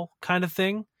call kind of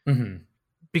thing. Mm-hmm.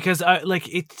 Because,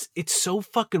 it's so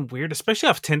fucking weird, especially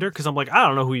off Tinder, because I'm like, I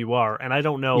don't know who you are, and I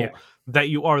don't know that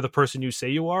you are the person you say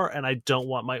you are, and I don't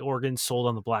want my organs sold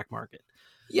on the black market.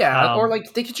 Yeah, or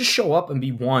like they could just show up and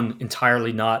be one,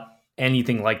 entirely not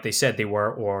anything like they said they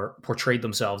were or portrayed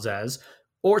themselves as,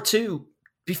 or two,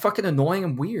 be fucking annoying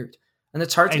and weird, and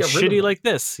it's hard to get rid of shitty them. like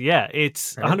this. Yeah,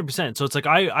 it's 100%. So it's like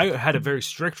I had a very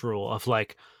strict rule of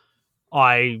like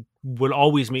I would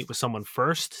always meet with someone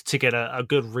first to get a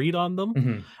good read on them,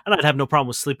 and I'd have no problem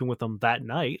with sleeping with them that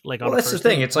night. Like, well, that's the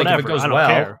thing. It's like if it goes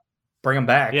well, bring them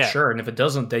back, Yeah. sure, and if it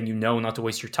doesn't, then not to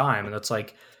waste your time, and it's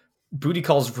like. Booty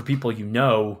calls for people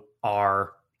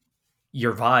are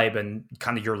your vibe and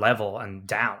kind of your level and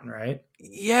down, right?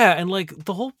 Yeah, and like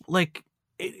the whole like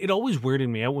it always weirded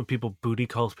me out when people booty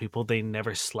calls people they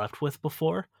never slept with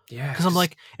before. Yeah, because I'm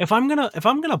like, if I'm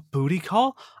gonna booty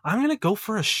call, I'm gonna go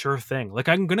for a sure thing. Like,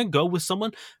 I'm gonna go with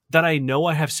someone that I know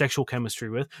I have sexual chemistry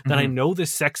with, that I know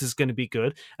this sex is gonna be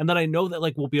good, and that I know that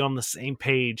like we'll be on the same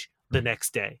page the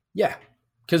next day. Yeah,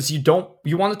 because you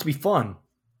want it to be fun.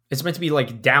 It's meant to be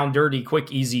like down, dirty,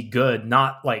 quick, easy, good,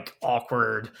 not like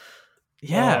awkward.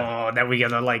 Yeah. Oh, then we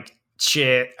gotta like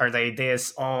shit. Are they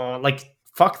this? Oh, like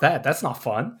fuck that. That's not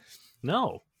fun.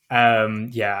 No.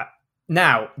 Yeah.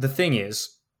 Now the thing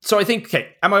is, so I think,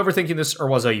 okay, am I overthinking this or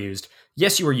was I used?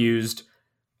 Yes, you were used.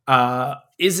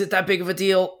 Is it that big of a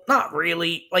deal? Not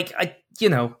really. Like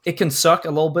it can suck a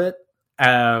little bit.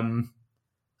 I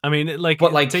mean,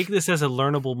 but take this as a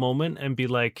learnable moment and be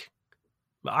like,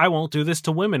 I won't do this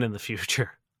to women in the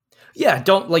future. Yeah,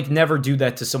 don't never do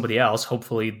that to somebody else.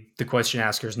 Hopefully the question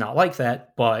asker is not like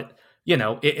that, but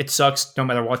it sucks no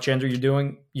matter what gender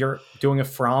you're doing it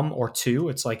from or to.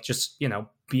 It's like, just,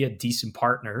 be a decent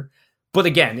partner. But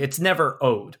again, it's never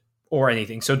owed or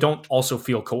anything. So don't also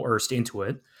feel coerced into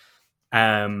it.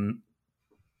 But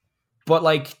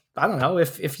like, I don't know,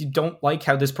 if you don't like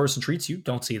how this person treats you,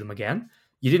 don't see them again.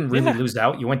 You didn't really lose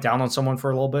out. You went down on someone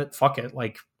for a little bit. Fuck it.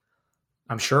 Like,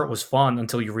 I'm sure it was fun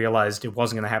until you realized it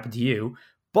wasn't going to happen to you.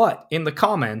 But in the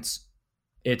comments,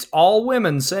 it's all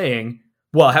women saying,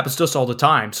 well, it happens to us all the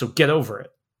time, so get over it.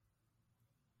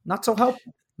 Not so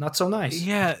helpful. Not so nice.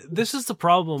 Yeah, this is the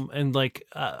problem, and like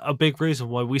a big reason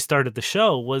why we started the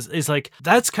show is like,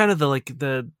 that's kind of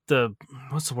the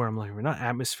what's the word I'm looking for? Not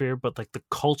atmosphere, but like the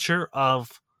culture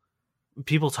of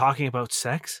people talking about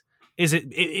sex. Is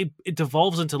it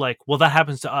devolves into like, well, that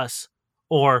happens to us.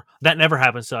 Or that never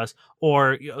happens to us.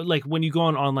 Or like when you go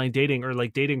on online dating or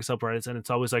like dating subreddits, and it's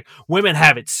always like, women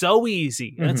have it so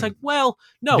easy. And it's like, well,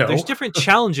 no, there's different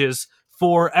challenges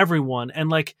for everyone. And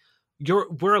like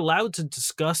we're allowed to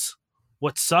discuss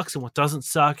what sucks and what doesn't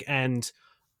suck. And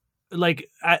like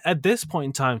at this point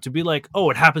in time, to be like,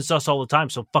 oh, it happens to us all the time,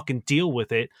 so fucking deal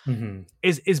with it,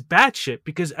 is bad shit.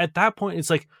 Because at that point, it's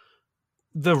like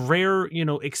the rare,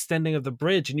 extending of the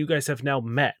bridge, and you guys have now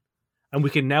met. and we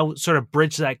can now sort of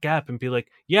bridge that gap and be like,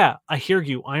 yeah, I hear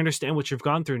you, I understand what you've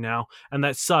gone through now, and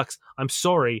that sucks, I'm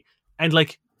sorry. And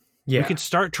like, Yeah. we can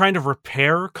start trying to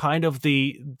repair kind of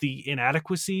the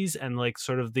inadequacies and like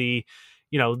sort of the,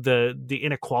 you know, the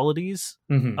inequalities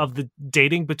Mhm. of the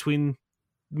dating between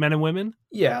men and women.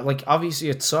 Yeah, like obviously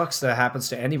it sucks that it happens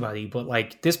to anybody, but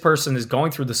like this person is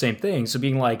going through the same thing. So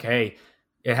being like, hey,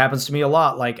 it happens to me a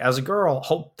lot. Like as a girl,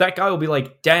 hope that guy will be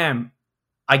like, damn,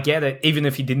 I get it. Even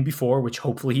if he didn't before, which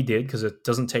hopefully he did, because it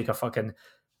doesn't take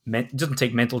it doesn't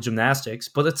take mental gymnastics.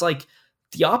 But it's like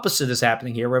the opposite is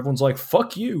happening here, where everyone's like,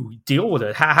 fuck you, deal with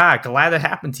it. Haha, glad it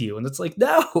happened to you. And it's like,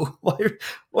 no,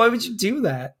 why would you do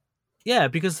that? Yeah,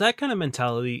 because that kind of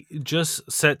mentality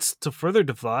just sets to further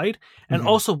divide and Mhm.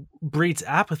 also breeds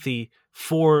apathy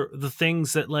for the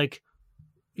things that, like,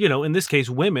 you know, in this case,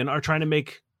 women are trying to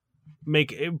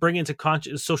bring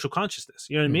into social consciousness.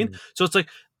 You know what I mean? Mhm. So it's like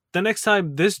the next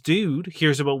time this dude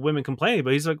hears about women complaining,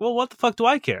 but he's like, well, what the fuck do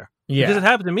I care? Because it Yeah.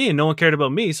 happened to me and no one cared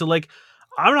about me. So like,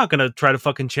 I'm not gonna try to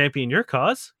fucking champion your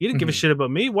cause. You didn't give a Mhm. shit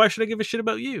about me. Why should I give a shit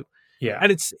about you? Yeah.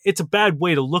 And it's a bad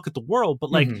way to look at the world,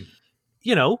 but like, Mhm.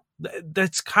 you know,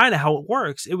 that's kind of how it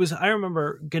works. I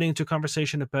remember getting into a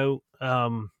conversation about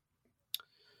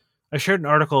I shared an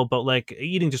article about like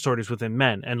eating disorders within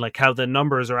men and like how the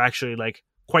numbers are actually like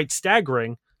quite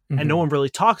staggering and no Mhm. one really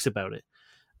talks about it.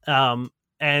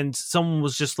 And someone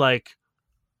was just like,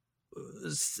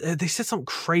 they said something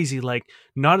crazy like,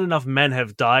 not enough men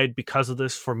have died because of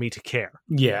this for me to care.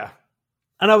 Yeah.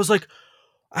 And I was like,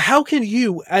 how can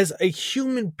you as a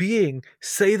human being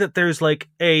say that there's like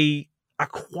a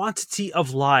quantity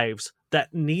of lives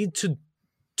that need to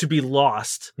be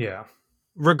lost, Yeah.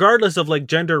 regardless of like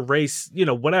gender, race, you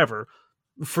know, whatever,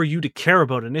 for you to care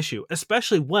about an issue,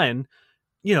 especially when,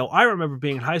 you know, I remember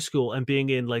being in high school and being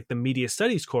in like the media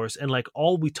studies course, and like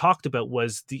all we talked about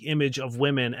was the image of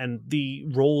women and the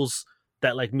roles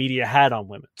that like media had on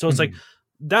women. So it's like Mhm.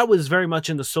 that was very much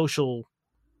in the social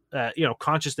you know,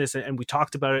 consciousness, and we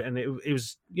talked about it, and it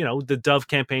was, you know, the Dove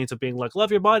campaigns of being like, love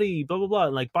your body, blah blah blah,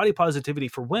 and like body positivity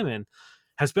for women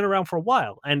has been around for a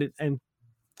while, and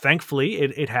thankfully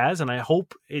it has, and I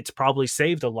hope it's probably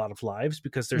saved a lot of lives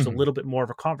because there's a Mhm. little bit more of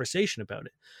a conversation about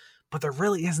it. But there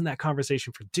really isn't that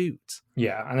conversation for dudes.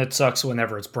 Yeah, and it sucks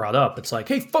whenever it's brought up. It's like,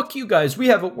 hey, fuck you guys, we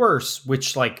have it worse.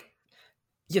 Which, like,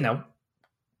 you know,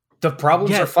 the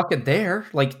problems Yeah, are fucking there.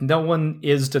 Like, no one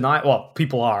is denying. Well,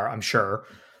 people are, I'm sure,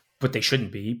 but they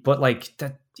shouldn't be. But like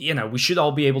that, you know, we should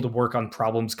all be able to work on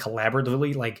problems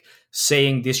collaboratively. Like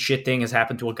saying this shit thing has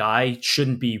happened to a guy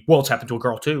shouldn't be, well, it's happened to a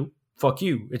girl too. Fuck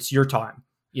you. It's your time.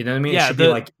 You know what I mean? It yeah, should be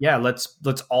like, yeah, let's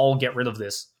all get rid of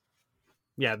this.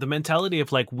 the mentality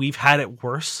of like we've had it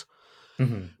worse,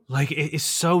 Mm-hmm. like it is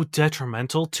so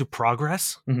detrimental to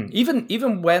progress. Mm-hmm.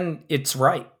 Even when it's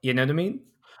right, you know what I mean?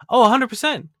 Oh,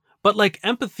 100%. But like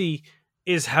empathy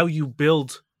is how you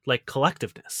build like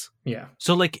collectiveness. Yeah.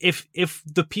 So like if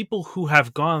the people who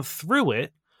have gone through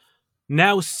it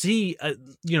now see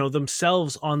you know,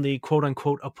 themselves on the quote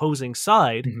unquote opposing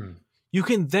side, Mm-hmm. you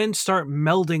can then start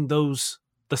melding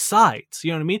the sides.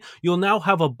 You know what I mean? You'll now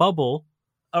have a bubble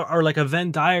or like a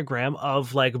Venn diagram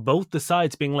of like both the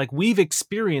sides being like, we've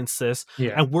experienced this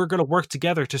Yeah. and we're going to work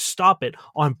together to stop it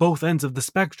on both ends of the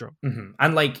spectrum. Mm-hmm.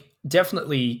 And like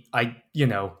definitely,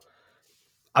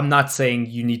 I'm not saying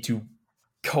you need to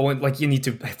you need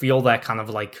to feel that kind of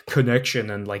like connection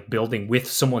and like building with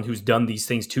someone who's done these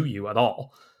things to you at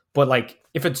all. But like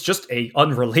if it's just a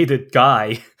unrelated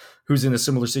guy who's in a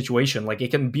similar situation, like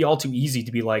it can be all too easy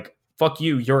to be like, fuck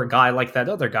you, you're a guy like that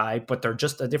other guy, but they're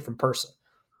just a different person.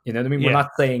 You know what I mean? We're Yeah.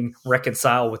 not saying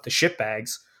reconcile with the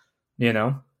shitbags, you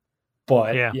know?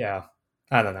 But Yeah. yeah,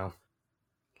 I don't know.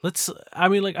 I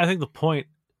mean, like, I think the point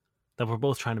that we're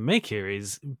both trying to make here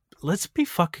is let's be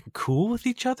fucking cool with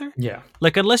each other. Yeah.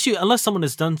 Like, unless someone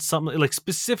has done something, like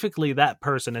specifically that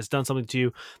person has done something to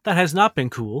you that has not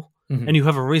been cool, Mhm. and you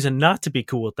have a reason not to be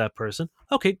cool with that person.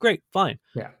 Okay, great, fine.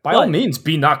 Yeah. By all But- means,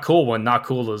 be not cool when not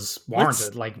cool is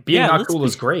warranted. Like being not let's cool be-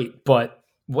 is great, but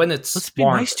when it's Let's be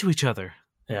warranted, nice to each other.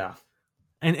 yeah.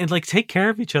 And like take care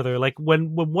of each other. Like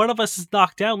when one of us is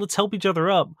knocked down, let's help each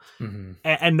other up, Mhm.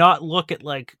 and not look at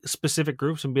like specific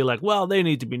groups and be like, well, they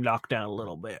need to be knocked down a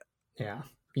little bit. Yeah.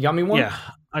 You got me one? Yeah,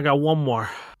 I got one more.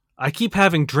 I keep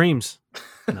having dreams.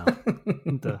 No,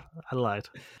 I lied.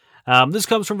 This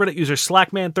comes from Reddit user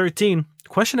Slackman13.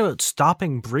 Question about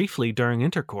stopping briefly during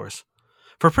intercourse.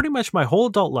 For pretty much my whole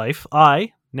adult life,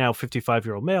 I, now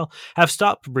 55-year-old male, have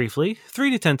stopped briefly, 3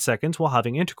 to 10 seconds while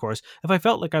having intercourse if I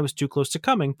felt like I was too close to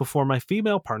coming before my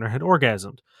female partner had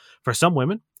orgasmed. For some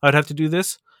women, I'd have to do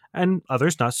this, and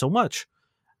others not so much.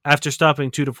 After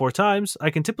stopping 2 to 4 times, I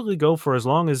can typically go for as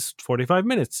long as 45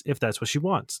 minutes if that's what she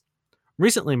wants.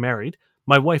 Recently married,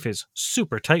 my wife is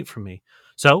super tight for me,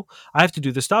 so I have to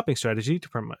do the stopping strategy to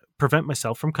prevent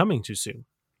myself from coming too soon.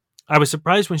 I was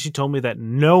surprised when she told me that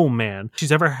no man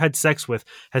she's ever had sex with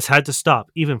has had to stop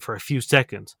even for a few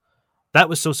seconds. That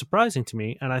was so surprising to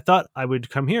me, and I thought I would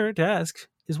come here to ask,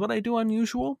 is what I do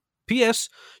unusual? P.S.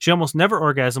 She almost never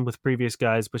orgasmed with previous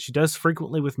guys, but she does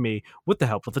frequently with me with the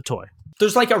help of a toy.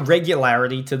 There's like a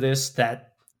regularity to this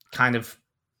that kind of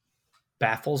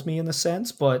baffles me in a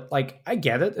sense, but like I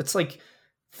get it. It's like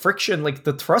friction, like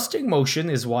the thrusting motion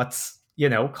is what's,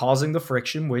 causing the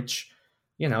friction, which,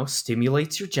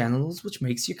 stimulates your genitals, which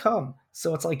makes you come.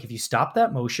 So it's like if you stop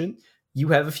that motion, you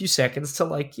have a few seconds to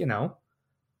like,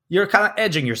 you're kind of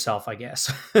edging yourself, I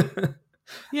guess.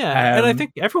 Yeah, and I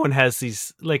think everyone has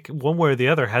these, like, one way or the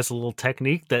other has a little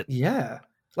technique that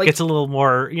gets a little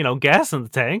more, gas in the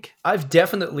tank. I've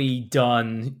definitely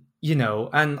done,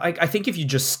 and I think if you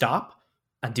just stop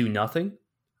and do nothing,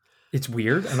 it's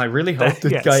weird. And I really hope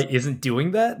the guy isn't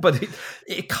doing that, but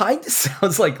it kind of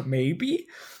sounds like maybe.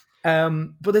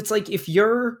 But it's like if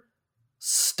you're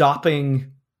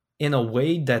stopping in a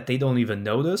way that they don't even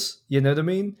notice, you know what I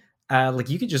mean? Like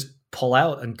you could just pull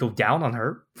out and go down on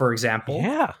her, for example.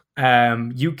 Yeah.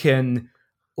 You can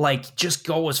like just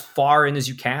go as far in as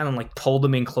you can and like pull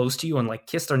them in close to you and like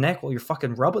kiss their neck while you're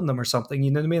fucking rubbing them or something.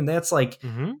 You know what I mean? That's like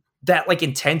that like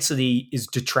intensity is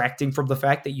detracting from the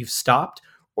fact that you've stopped.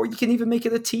 Or you can even make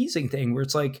it a teasing thing where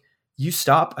it's like you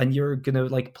stop and you're gonna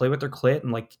like play with their clit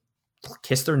and like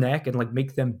kiss their neck and like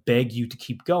make them beg you to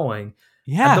keep going.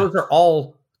 Yeah. And those are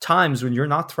all times when you're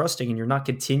not thrusting and you're not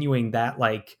continuing that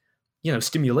like,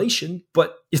 stimulation,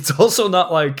 but it's also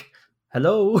not like,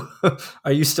 hello,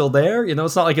 are you still there?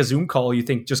 It's not like a Zoom call you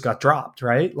think just got dropped,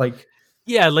 right? Like,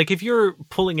 yeah, like if you're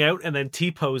pulling out and then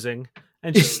T-posing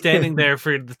and just standing there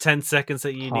for the 10 seconds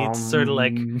that you need to sort of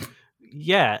like,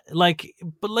 yeah, like,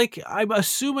 but like, I'm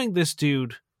assuming this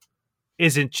dude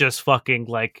isn't just fucking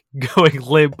like going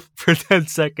limp for 10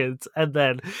 seconds and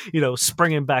then,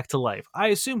 springing back to life. I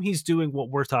assume he's doing what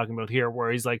we're talking about here, where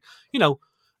he's like,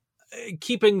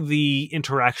 keeping the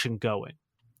interaction going.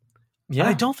 Yeah, and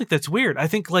I don't think that's weird. I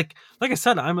think like I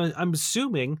said, I'm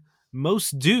assuming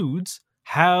most dudes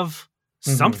have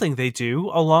something they do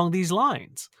along these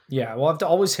lines. Yeah, well, I've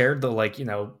always heard the like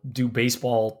do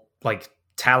baseball, like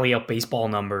tally up baseball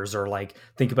numbers or like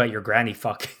think about your granny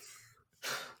fucking.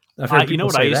 You know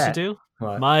what I used to do?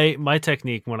 What? My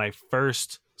technique when I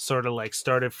first sort of like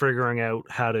started figuring out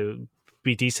how to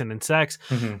be decent in sex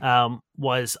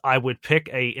was I would pick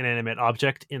a inanimate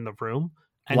object in the room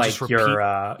and like just repeat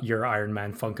your Iron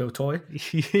Man Funko toy.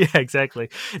 Yeah,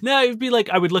 exactly. No, it'd be like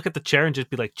I would look at the chair and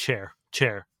just be like chair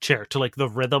to like the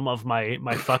rhythm of my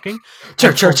fucking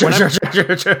chair.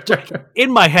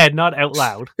 In my head, not out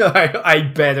loud. I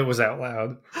bet it was out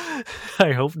loud.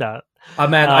 I hope not. Oh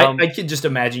man, I can just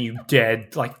imagine you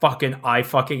dead, like fucking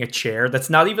a chair that's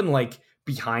not even like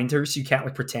behind her, so you can't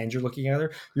like pretend you're looking at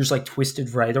her. You're just like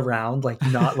twisted right around, like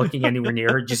not looking anywhere near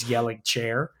her, just yelling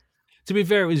chair. To be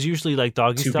fair, it was usually like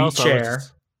doggy to style. Be chair.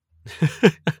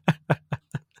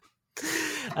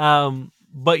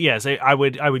 But yes, I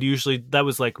would usually, that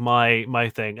was like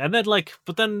my thing, and then like,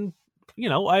 but then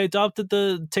I adopted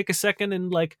the take a second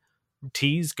and like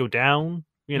tease, go down,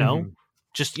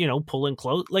 just pull in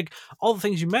close, like all the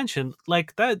things you mentioned,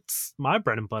 like that's my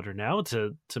bread and butter now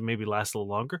to maybe last a little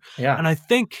longer. Yeah. And I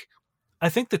think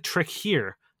the trick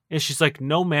here is she's like,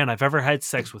 no man I've ever had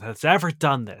sex with has ever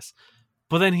done this.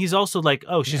 But then he's also like,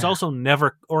 oh, she's also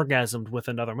never orgasmed with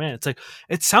another man. It's like,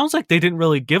 it sounds like they didn't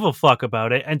really give a fuck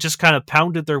about it and just kind of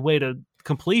pounded their way to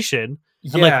completion.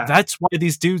 Yeah. And like, that's why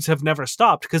these dudes have never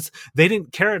stopped, because they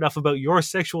didn't care enough about your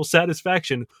sexual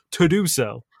satisfaction to do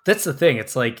so. That's the thing.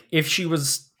 It's like if it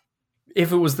was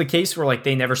the case where like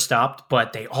they never stopped,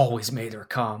 but they always made her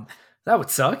come, that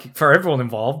would suck for everyone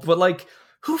involved. But like,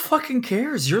 who fucking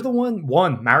cares? You're the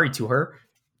one married to her,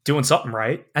 doing something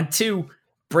right, and two,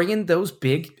 bringing those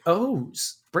big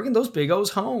O's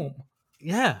home.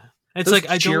 Yeah, it's those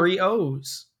like cheery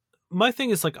O's. My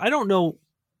thing is like, I don't know.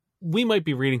 We might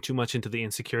be reading too much into the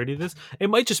insecurity of this. It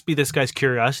might just be this guy's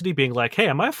curiosity being like, hey,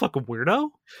 am I a fucking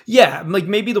weirdo? Yeah, like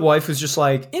maybe the wife was just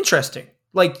like, interesting.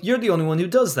 Like, you're the only one who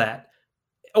does that.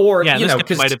 Or, yeah, this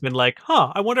guy might have been like,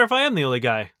 I wonder if I am the only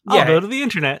guy. I'll go to the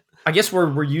internet. I guess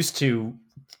we're used to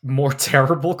more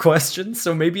terrible questions,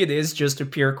 so maybe it is just a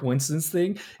pure coincidence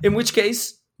thing. In which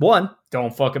case, one,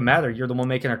 don't fucking matter. You're the one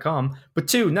making her come. But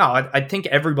two, no, I think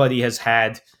everybody has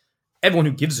had, everyone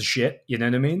who gives a shit, you know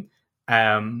what I mean?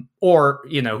 Or,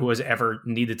 who has ever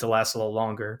needed to last a little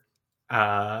longer,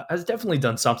 has definitely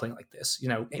done something like this.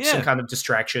 Some Yeah. kind of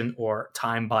distraction or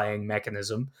time buying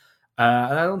mechanism.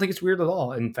 And I don't think it's weird at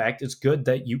all. In fact, it's good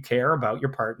that you care about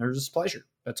your partner's pleasure.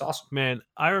 That's awesome. Man,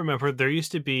 I remember there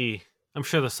used to be, I'm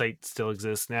sure the site still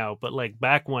exists now, but like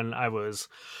back when I was,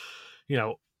 you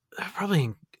know, probably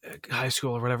in high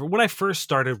school or whatever, when I first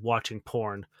started watching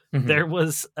porn, Mhm. there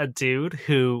was a dude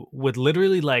who would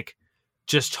literally like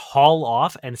just haul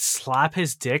off and slap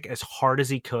his dick as hard as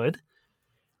he could.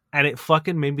 And it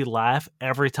fucking made me laugh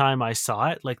every time I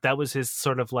saw it. Like that was his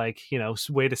sort of like,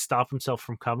 way to stop himself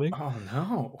from coming. Oh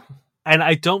no. And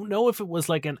I don't know if it was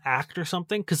like an act or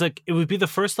something, because like it would be the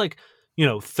first like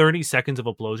 30 seconds of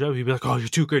a blowjob. He'd be like, "Oh, you're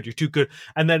too good,"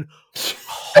 and then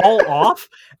haul off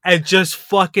and just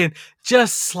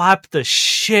slap the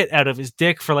shit out of his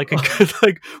dick for like a good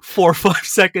like 4 or 5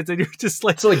 seconds, and you're just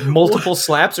like, So like multiple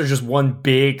slaps or just one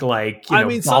big like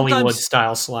Bollywood sometimes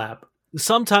style slap?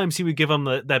 sometimes he would give him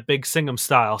that big Singham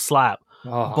style slap,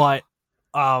 Oh.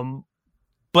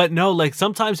 but no, like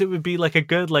sometimes it would be like a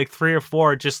good like 3 or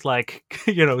 4 just like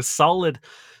solid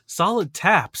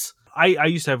taps. I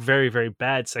used to have very, very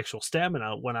bad sexual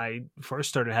stamina when I first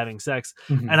started having sex,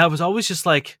 Mhm. and I was always just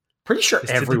like, Pretty sure Is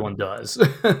everyone does.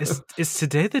 is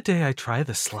today the day I try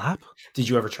the slap? Did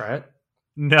you ever try it?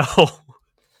 No.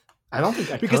 I don't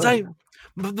think I Because could.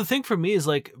 but the thing for me is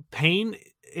like pain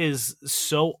is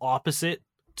so opposite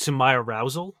to my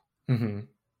arousal, Mhm.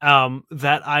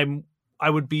 that I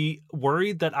would be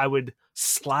worried that I would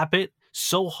slap it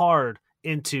so hard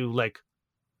into like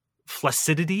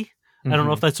flaccidity. I don't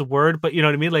know if that's a word, but you know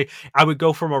what I mean? Like I would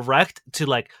go from erect to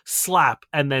like slap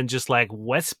and then just like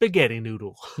wet spaghetti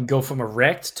noodle. You go from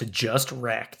erect to just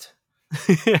wrecked.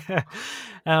 I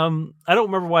don't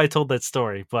remember why I told that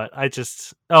story, but I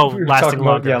just lasting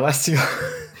longer. Yeah, lasting.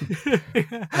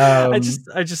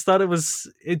 I just thought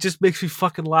it just makes me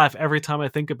fucking laugh every time I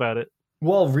think about it.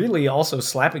 Well, really, also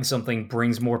slapping something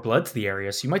brings more blood to the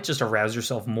area, so you might just arouse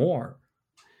yourself more.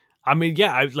 I mean,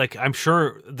 yeah, I'm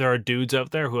sure there are dudes out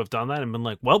there who have done that and been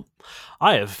like, well,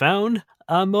 I have found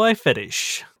my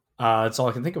fetish. That's all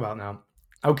I can think about now.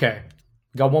 Okay,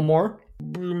 got one more?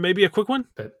 Maybe a quick one?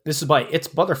 But this is by It's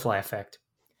Butterfly Effect.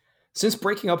 Since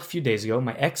breaking up a few days ago,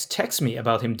 my ex texts me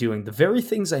about him doing the very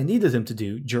things I needed him to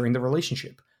do during the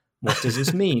relationship. What does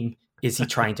this mean? Is he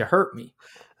trying to hurt me?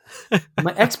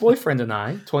 My ex-boyfriend and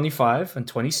I, 25 and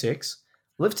 26,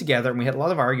 lived together and we had a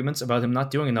lot of arguments about him not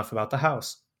doing enough about the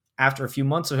house. After a few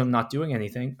months of him not doing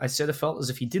anything, I said it felt as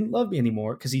if he didn't love me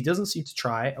anymore because he doesn't seem to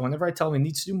try, and whenever I tell him he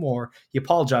needs to do more, he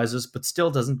apologizes but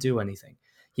still doesn't do anything.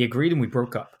 He agreed and we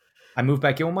broke up. I moved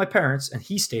back in with my parents and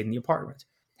he stayed in the apartment.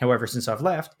 However, since I've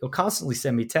left, he'll constantly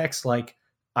send me texts like,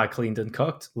 I cleaned and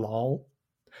cooked, lol.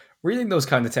 Reading those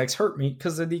kind of texts hurt me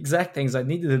because they're the exact things I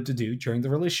needed him to do during the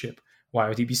relationship. Why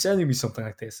would he be sending me something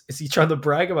like this? Is he trying to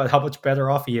brag about how much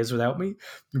better off he is without me?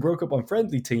 We broke up on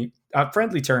friendly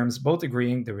terms, both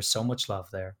agreeing there was so much love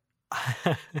there.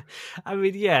 I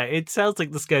mean, yeah, it sounds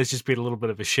like this guy's just being a little bit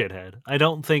of a shithead. I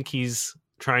don't think he's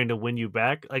trying to win you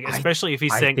back, like especially if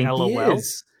he's saying think LOL. he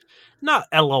is. Not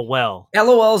LOL.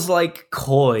 LOL's like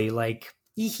coy, like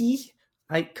hee.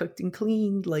 I cooked and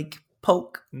cleaned, like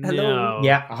poke. Hello. No.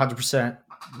 Yeah, 100%.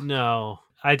 No,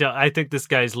 I don't. I think this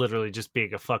guy's literally just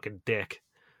being a fucking dick.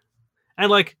 And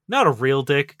like, not a real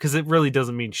dick, because it really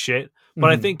doesn't mean shit.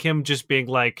 But I think him just being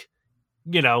like,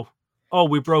 oh,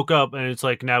 we broke up, and it's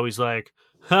like, now he's like,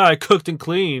 I cooked and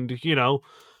cleaned,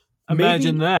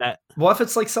 Imagine that. What if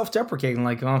it's like self-deprecating,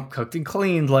 like, oh, cooked and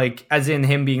cleaned, like, as in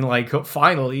him being like, oh,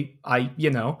 finally,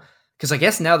 because I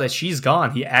guess now that she's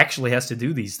gone, he actually has to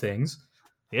do these things.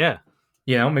 Yeah.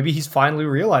 Maybe he's finally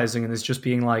realizing and is just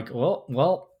being like,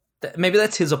 well, maybe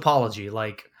that's his apology,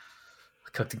 like,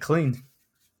 cooked and cleaned.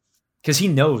 Because he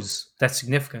knows that's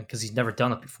significant because he's never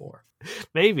done it before.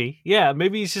 Maybe. Yeah,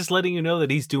 maybe he's just letting you know that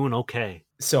he's doing okay.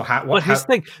 So here's the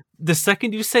thing. The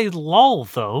second you say lol,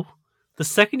 though, the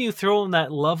second you throw in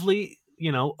that lovely,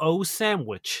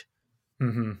 sandwich,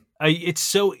 it's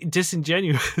so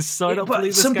disingenuous. So I don't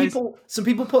believe this guy's... Some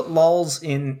people put lols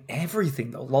in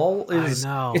everything, though. Lol is... I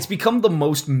know. It's become the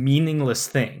most meaningless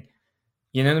thing.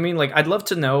 You know what I mean? Like, I'd love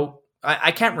to know...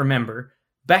 I can't remember.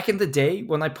 Back in the day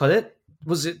when I put it,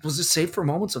 was it saved for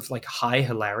moments of, like, high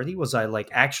hilarity? Was I, like,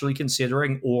 actually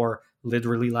considering or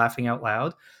literally laughing out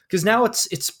loud? Because now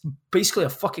it's basically a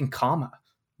fucking comma.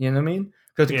 You know what I mean?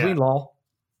 Go to clean lol.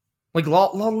 Like,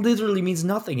 lol literally means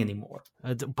nothing anymore.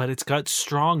 But it's got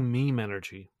strong meme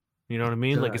energy. You know what I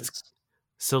mean? Like, it's...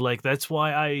 So, like, that's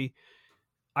why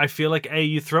I feel like,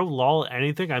 you throw lol at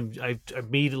anything, I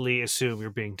immediately assume you're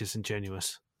being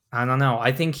disingenuous. I don't know.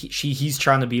 I think he's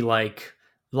trying to be like,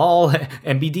 lol,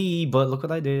 MBD, but look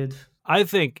what I did. I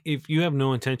think if you have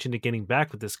no intention of getting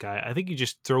back with this guy, I think you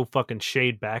just throw fucking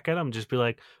shade back at him. Just be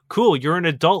like, cool, you're an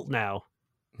adult now.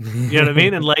 You know what I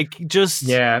mean? And like, just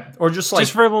Yeah, or just like,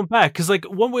 just for everyone back. Because like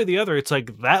one way or the other, it's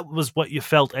like that was what you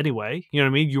felt anyway. You know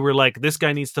what I mean? You were like, this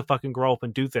guy needs to fucking grow up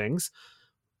and do things.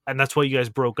 And that's why you guys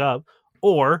broke up.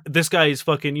 Or this guy is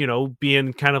fucking, you know,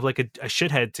 being kind of like a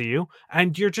shithead to you.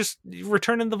 And you're just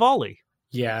returning the volley.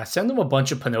 yeah, send him a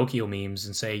bunch of Pinocchio memes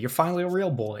and say, you're finally a real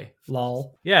boy.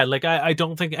 Lol. Yeah, like I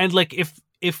don't think, and like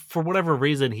if for whatever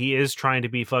reason he is trying to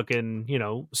be fucking, you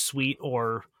know, sweet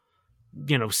or,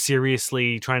 you know,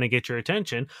 seriously trying to get your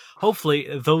attention, hopefully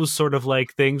those sort of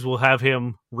like things will have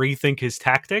him rethink his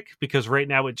tactic, because right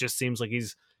now it just seems like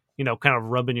he's, you know, kind of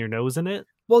rubbing your nose in it.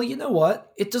 Well, you know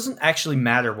what? It doesn't actually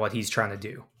matter what he's trying to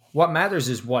do. What matters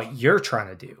is what you're trying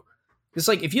to do. It's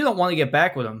like, if you don't want to get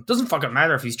back with him, it doesn't fucking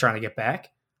matter if he's trying to get back.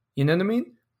 You know what I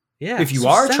mean? Yeah. If you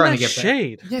are send trying to that get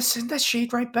shade. back, yeah, send that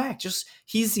shade right back. Just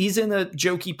he's in a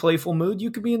jokey, playful mood. You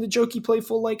could be in the jokey,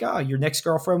 playful, like, your next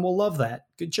girlfriend will love that.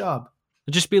 Good job.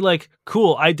 Just be like,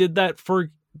 cool, I did that for,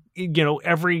 you know,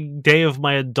 every day of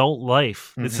my adult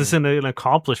life. This isn't an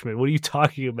accomplishment. What are you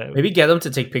talking about? Maybe get him to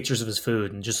take pictures of his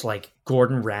food and just like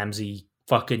Gordon Ramsay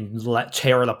fucking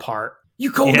tear it apart.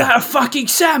 You call that a fucking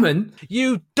salmon?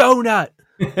 You donut.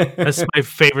 That's my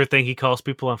favorite thing he calls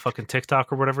people on fucking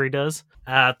TikTok or whatever he does.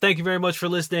 Thank you very much for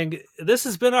listening. This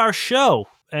has been our show,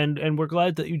 and we're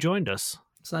glad that you joined us.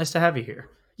 It's nice to have you here.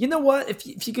 You know what?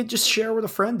 If you could just share with a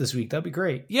friend this week, that'd be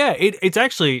great. Yeah, it's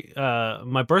actually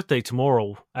my birthday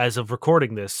tomorrow as of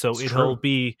recording this, so it'll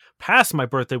be past my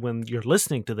birthday when you're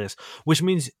listening to this, which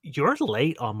means you're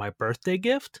late on my birthday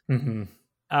gift. Mm-hmm.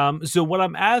 So what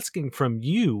I'm asking from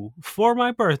you for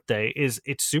my birthday is,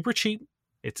 it's super cheap.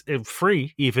 It's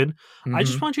free even. Mm-hmm. I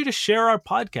just want you to share our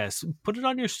podcast. Put it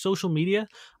on your social media,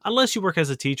 unless you work as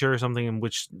a teacher or something, in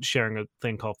which sharing a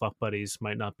thing called Fuck Buddies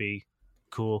might not be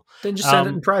cool. Then just send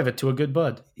it in private to a good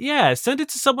bud. Yeah, send it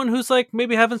to someone who's like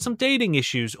maybe having some dating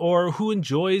issues, or who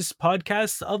enjoys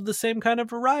podcasts of the same kind of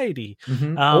variety.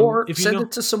 Mm-hmm. Or if send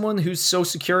it to someone who's so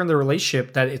secure in their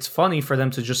relationship that it's funny for them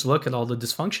to just look at all the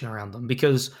dysfunction around them.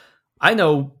 Because I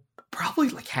know probably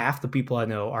like half the people I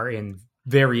know are in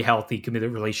very healthy,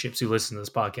 committed relationships who listen to this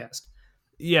podcast.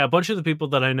 Yeah, a bunch of the people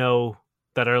that I know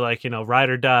that are like, you know, ride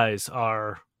or dies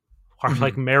are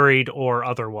like married or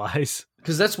otherwise.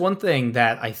 Because that's one thing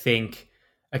that I think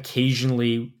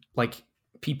occasionally, like,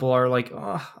 people are like,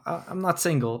 oh, I'm not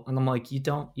single. And I'm like, you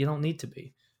don't need to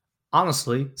be.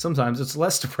 Honestly, sometimes it's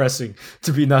less depressing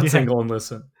to be not single and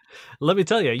listen. Let me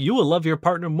tell you, you will love your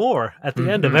partner more at the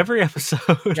end of every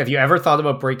episode. Have you ever thought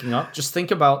about breaking up? Just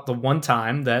think about the one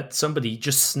time that somebody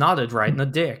just snotted right in the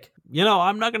dick. You know,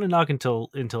 I'm not going to knock until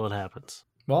it happens.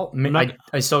 Well,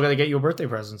 I still got to get you a birthday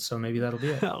present, so maybe that'll be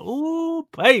it. Ooh,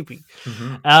 baby.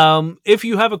 If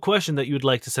you have a question that you'd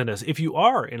like to send us, if you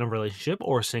are in a relationship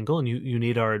or single and you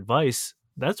need our advice,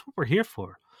 that's what we're here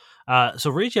for. So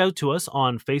reach out to us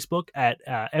on Facebook at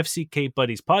FCK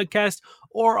Buddies Podcast,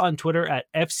 or on Twitter at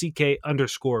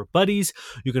FCK_Buddies.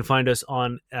 You can find us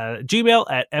on Gmail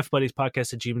at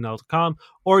fbuddiespodcast@gmail.com,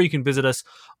 or you can visit us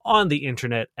on the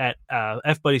internet at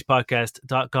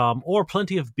fbuddiespodcast.com or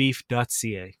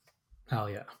plentyofbeef.ca. Hell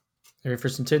yeah. Ready for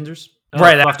some Tinders?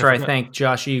 Right after I thank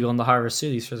Josh Eagle and the Harvest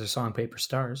Cities for their song Paper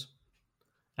Stars.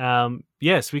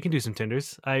 Yes, we can do some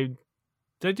Tinders.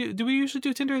 Do we usually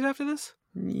do Tinders after this?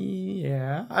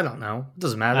 Yeah, I don't know. It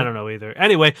doesn't matter. I don't know either.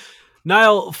 Anyway,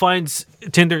 Niall finds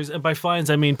Tinders, and by finds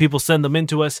I mean people send them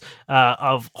into us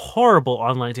of horrible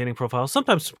online dating profiles,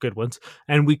 sometimes some good ones,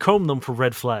 and we comb them for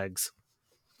red flags.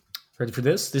 Ready for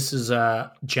this? This is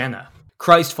Jenna.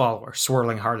 Christ follower,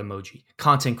 swirling heart emoji.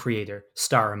 Content creator,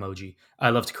 star emoji. I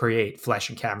love to create,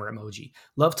 flashing camera emoji.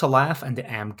 Love to laugh and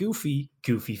am goofy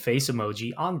face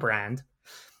emoji on brand.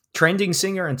 Trending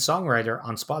singer and songwriter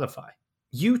on Spotify.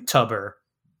 YouTuber.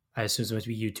 I assume it's meant to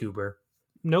be YouTuber.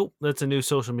 Nope, that's a new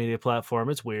social media platform.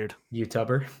 It's weird.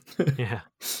 YouTuber. Yeah.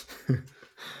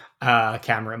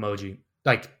 Camera emoji.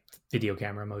 Like video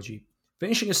camera emoji.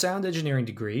 Finishing a sound engineering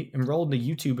degree, enrolled in a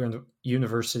YouTube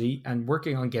university, and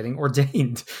working on getting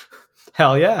ordained.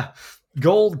 Hell yeah.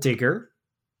 Gold digger.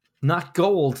 Not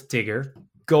gold digger.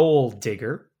 Gold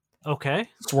digger. Okay.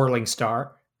 Swirling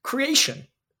star. Creation.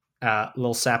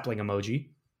 Little sapling emoji.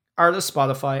 Artist,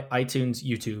 Spotify, iTunes,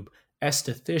 YouTube.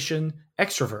 Esthetician.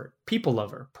 Extrovert. People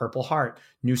lover. Purple heart.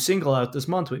 New single out this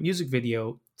month with music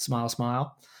video. Smile,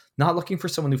 smile. Not looking for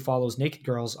someone who follows naked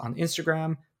girls on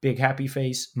Instagram. Big happy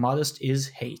face. Modest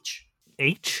is H.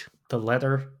 H? The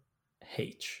letter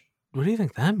H. What do you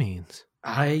think that means?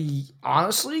 I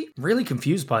honestly really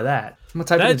confused by that. I'm gonna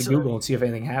type it into Google and see if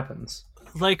anything happens.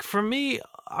 Like, for me,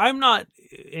 I'm not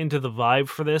into the vibe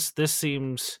for this. This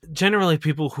seems generally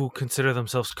people who consider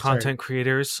themselves content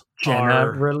creators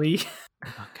are Generally.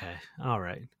 okay. All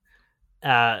right.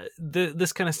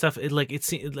 This kind of stuff,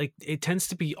 it tends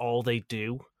to be all they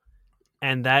do,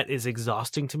 and that is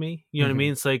exhausting to me. You know what I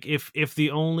mean? It's like if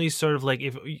the only sort of like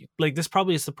if like this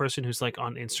probably is the person who's like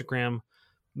on Instagram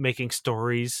making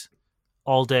stories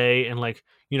all day and like,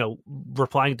 you know,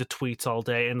 replying to tweets all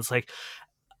day, and it's like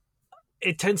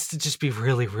it tends to just be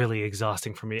really, really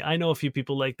exhausting for me. I know a few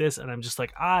people like this, and I'm just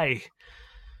like,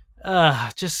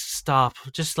 just stop.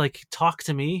 Just like talk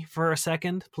to me for a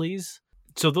second, please.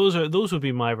 So those would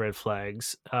be my red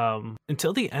flags.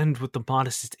 Until the end with the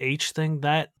modest H thing,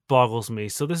 that boggles me.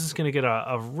 So this is going to get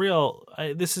a real.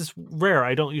 This is rare.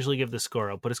 I don't usually give this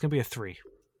score out, but it's going to be a 3.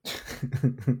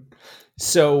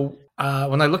 So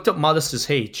when I looked up modest is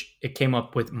H, it came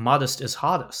up with modest is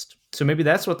hottest. So maybe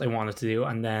that's what they wanted to do,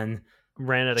 and then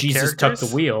ran out of Jesus characters. took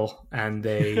the wheel, and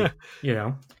they, you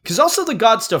know, because also the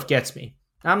God stuff gets me.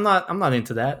 I'm not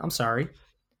into that. I'm sorry.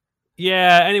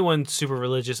 Yeah, anyone super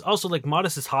religious. Also, like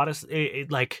modest is hottest.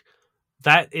 Like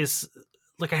that is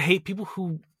like I hate people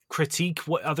who critique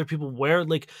what other people wear.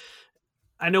 Like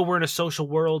I know we're in a social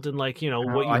world, and like, you know,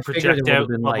 what you project out,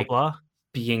 blah blah blah.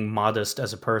 Being modest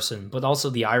as a person, but also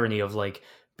the irony of like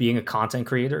being a content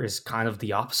creator is kind of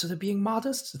the opposite of being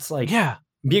modest. It's like, yeah,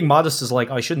 being modest is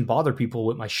like, I shouldn't bother people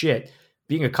with my shit.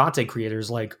 Being a content creator is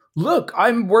like, look,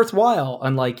 I'm worthwhile.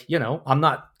 And like, you know, I'm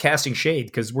not casting shade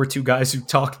because we're two guys who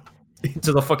talk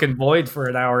into the fucking void for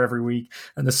an hour every week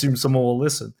and assume someone will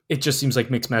listen. It just seems like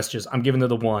mixed messages. I'm giving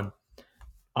it a 1.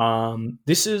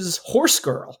 This is Horse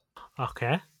Girl.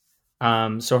 Okay.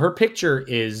 So her picture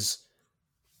is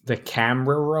the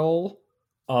camera roll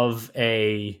of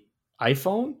a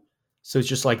iPhone. So it's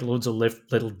just like loads of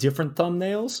little different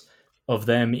thumbnails of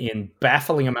them in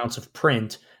baffling amounts of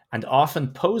print and often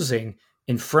posing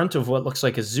in front of what looks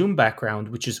like a Zoom background,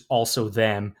 which is also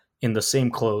them in the same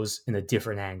clothes in a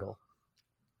different angle.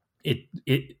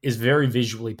 It is very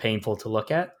visually painful to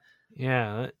look at.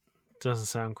 Yeah, that doesn't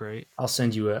sound great. I'll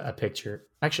send you a picture.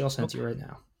 Actually, I'll send it to you right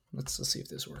now. Let's see if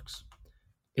this works.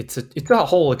 It's a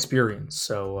whole experience.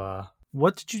 So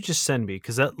what did you just send me?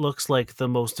 Because that looks like the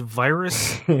most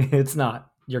virus. It's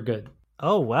not. You're good.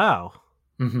 Oh wow.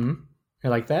 Mm-hmm. You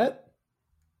like that?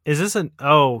 Is this an?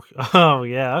 Oh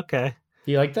yeah. Okay.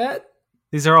 You like that?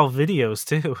 These are all videos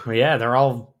too. Well, yeah, they're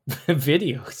all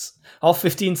videos, all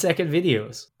 15-second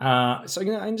videos. So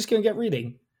I'm just gonna get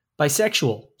reading.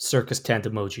 Bisexual, circus tent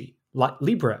emoji.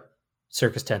 Libra,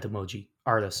 circus tent emoji.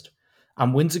 Artist.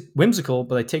 I'm whimsical,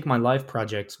 but I take my life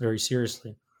projects very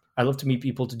seriously. I love to meet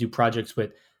people to do projects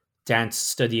with dance,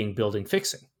 studying, building,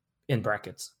 fixing, in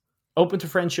brackets. Open to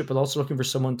friendship, but also looking for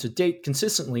someone to date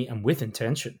consistently and with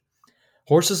intention.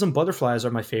 Horses and butterflies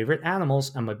are my favorite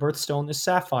animals, and my birthstone is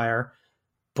sapphire.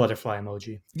 Butterfly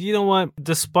emoji. You know what?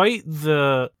 Despite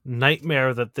the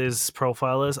nightmare that this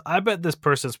profile is, I bet this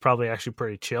person's probably actually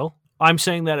pretty chill. I'm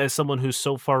saying that as someone who's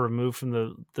so far removed from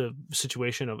the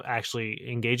situation of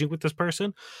actually engaging with this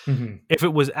person. Mm-hmm. If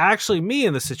it was actually me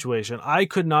in the situation, I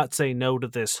could not say no to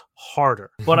this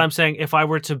harder. But I'm saying if I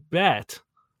were to bet,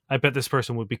 I bet this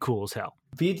person would be cool as hell.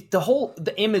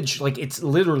 The image, like, it's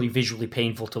literally visually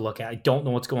painful to look at. I don't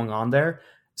know what's going on there.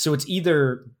 So it's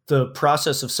either the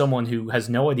process of someone who has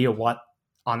no idea what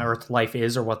on earth life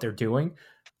is or what they're doing,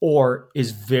 or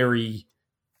is very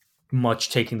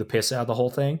much taking the piss out of the whole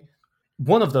thing.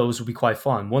 One of those would be quite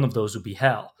fun. One of those would be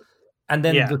hell. And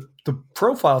then the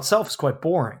profile itself is quite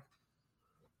boring.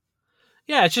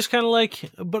 Yeah, it's just kind of like,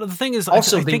 but the thing is,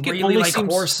 also, I think they really like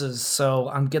horses, so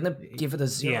I'm going to give it a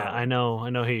 0. Yeah, I know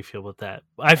how you feel about that.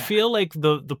 I feel like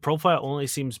the profile only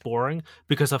seems boring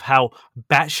because of how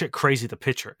batshit crazy the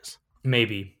picture is.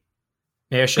 Maybe.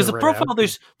 Because the profile,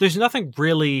 there's nothing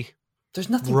really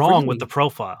wrong with the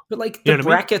profile. But like the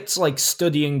brackets, like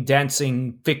studying,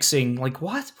 dancing, fixing, like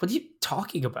what? What are you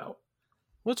talking about?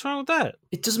 What's wrong with that?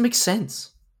 It doesn't make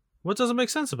sense. What doesn't make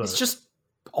sense about it? It's just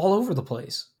all over the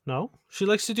place. No, she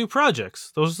likes to do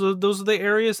projects. Those are the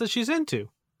areas that she's into.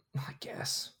 I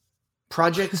guess.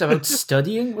 Projects about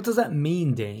studying? What does that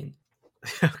mean, Dane?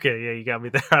 Okay, yeah, you got me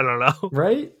there. I don't know.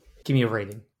 Right? Give me a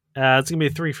rating. It's going to be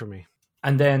a 3 for me.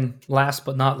 And then, last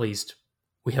but not least,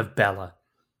 we have Bella.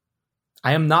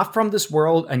 I am not from this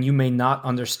world, and you may not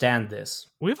understand this.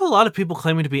 We have a lot of people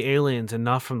claiming to be aliens and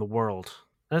not from the world.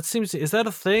 Is that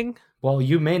a thing? Well,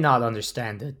 you may not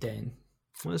understand it, Dane.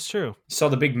 That's true. You saw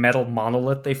the big metal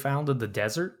monolith they found in the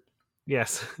desert?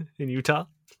 Yes, in Utah.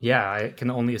 Yeah, I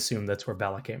can only assume that's where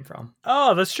Bella came from.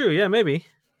 Oh, that's true. Yeah, maybe.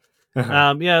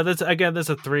 Yeah, that's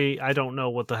a 3. I don't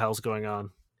know what the hell's going on.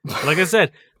 Like I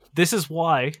said, this is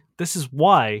why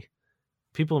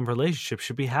people in relationships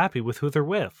should be happy with who they're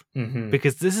with. Mm-hmm.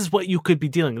 Because this is what you could be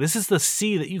dealing. This is the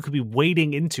sea that you could be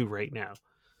wading into right now.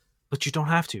 But you don't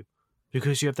have to.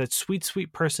 Because you have that sweet,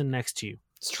 sweet person next to you.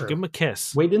 It's true. Give them a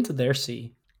kiss. Wade into their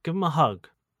sea. Give them a hug.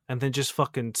 And then just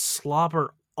fucking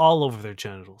slobber all over their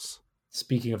genitals.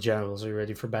 Speaking of genitals, are you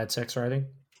ready for bad sex writing?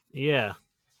 Yeah.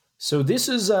 So this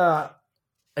is an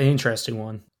interesting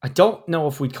one. I don't know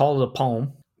if we'd call it a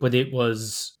poem, but it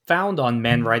was found on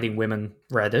Men Writing Women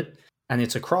Reddit, and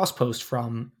it's a cross post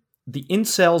from the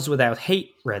Incels Without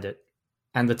Hate Reddit,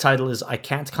 and the title is I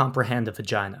Can't Comprehend a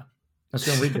Vagina. I'm just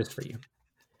going to read this for you.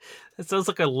 That sounds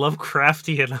like a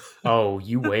Lovecraftian. Oh,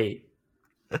 you wait.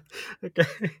 Okay.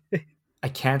 I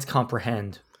can't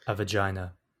comprehend a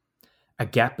vagina. A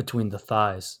gap between the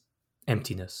thighs.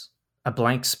 Emptiness. A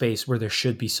blank space where there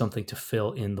should be something to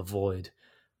fill in the void,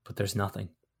 but there's nothing.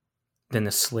 Then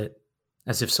a slit,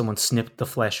 as if someone snipped the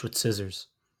flesh with scissors.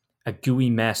 A gooey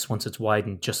mess once it's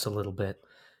widened just a little bit.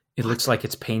 It looks like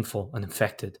it's painful and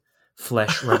infected.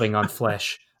 Flesh rubbing on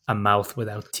flesh. A mouth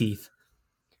without teeth.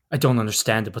 I don't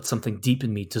understand it, but something deep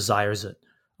in me desires it.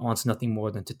 I want nothing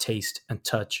more than to taste and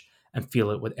touch and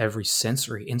feel it with every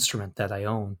sensory instrument that I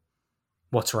own.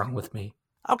 What's wrong with me?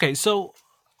 Okay, so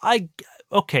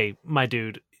my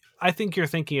dude. I think you're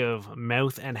thinking of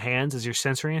mouth and hands as your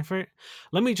sensory instrument.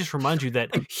 Let me just remind you that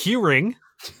hearing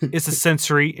is a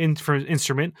sensory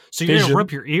instrument. So you're going to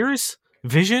rub your ears?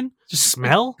 Vision? Just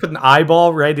smell? Put an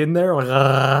eyeball right in there.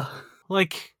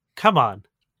 Like, come on.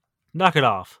 Knock it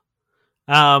off.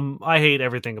 I hate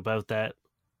everything about that.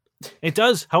 It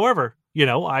does, however,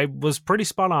 I was pretty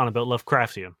spot on about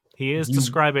Lovecraftian. He is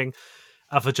describing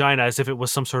a vagina as if it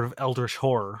was some sort of eldritch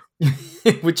horror.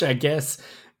 Which I guess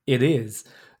it is.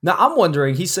 Now, I'm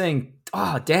wondering, he's saying,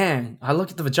 oh, dang, I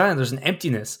look at the vagina, there's an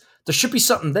emptiness. There should be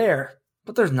something there,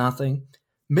 but there's nothing.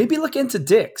 Maybe look into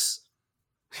dicks.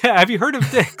 Yeah, have you heard of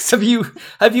dicks? Have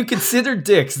you considered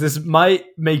dicks? This might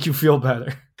make you feel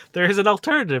better. There is an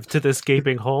alternative to this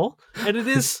gaping hole, and it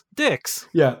is dicks.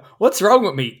 Yeah. What's wrong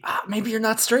with me? Maybe you're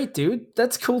not straight, dude.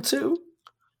 That's cool, too.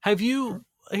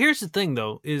 Here's the thing,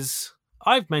 though, is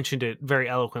I've mentioned it very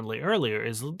eloquently earlier,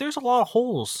 is there's a lot of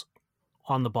holes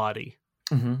on the body.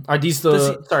 Mm-hmm. Are these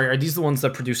the ones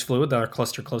that produce fluid that are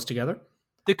clustered close together?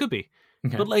 They could be.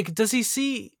 Okay. But, like, does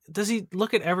he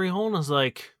look at every hole and is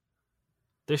like,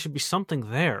 there should be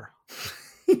something there?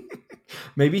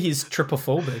 Maybe he's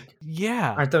trypophobic.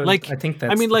 Yeah. I think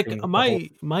that's. I mean, like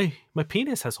my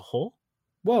penis has a hole.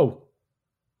 Whoa.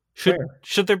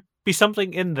 Should there be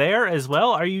something in there as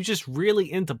well? Are you just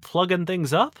really into plugging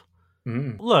things up?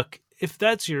 Mm. Look, if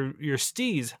that's your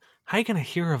steez, how are you gonna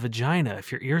hear a vagina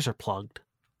if your ears are plugged?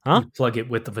 Huh? You plug it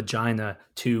with the vagina,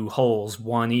 2 holes,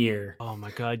 1 ear. Oh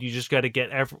my god! You just got to get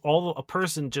a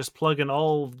person just plugging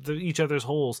each other's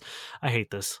holes. I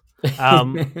hate this.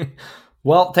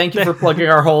 Well, thank you for plugging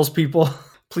our holes, people.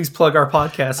 Please plug our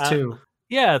podcast too.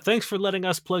 Yeah, thanks for letting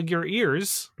us plug your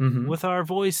ears with our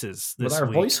voices this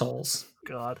week. Voice holes.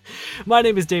 God. My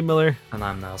name is Dave Miller. And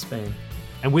I'm Niall Spain.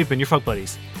 And we've been your fuck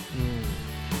buddies. Mm.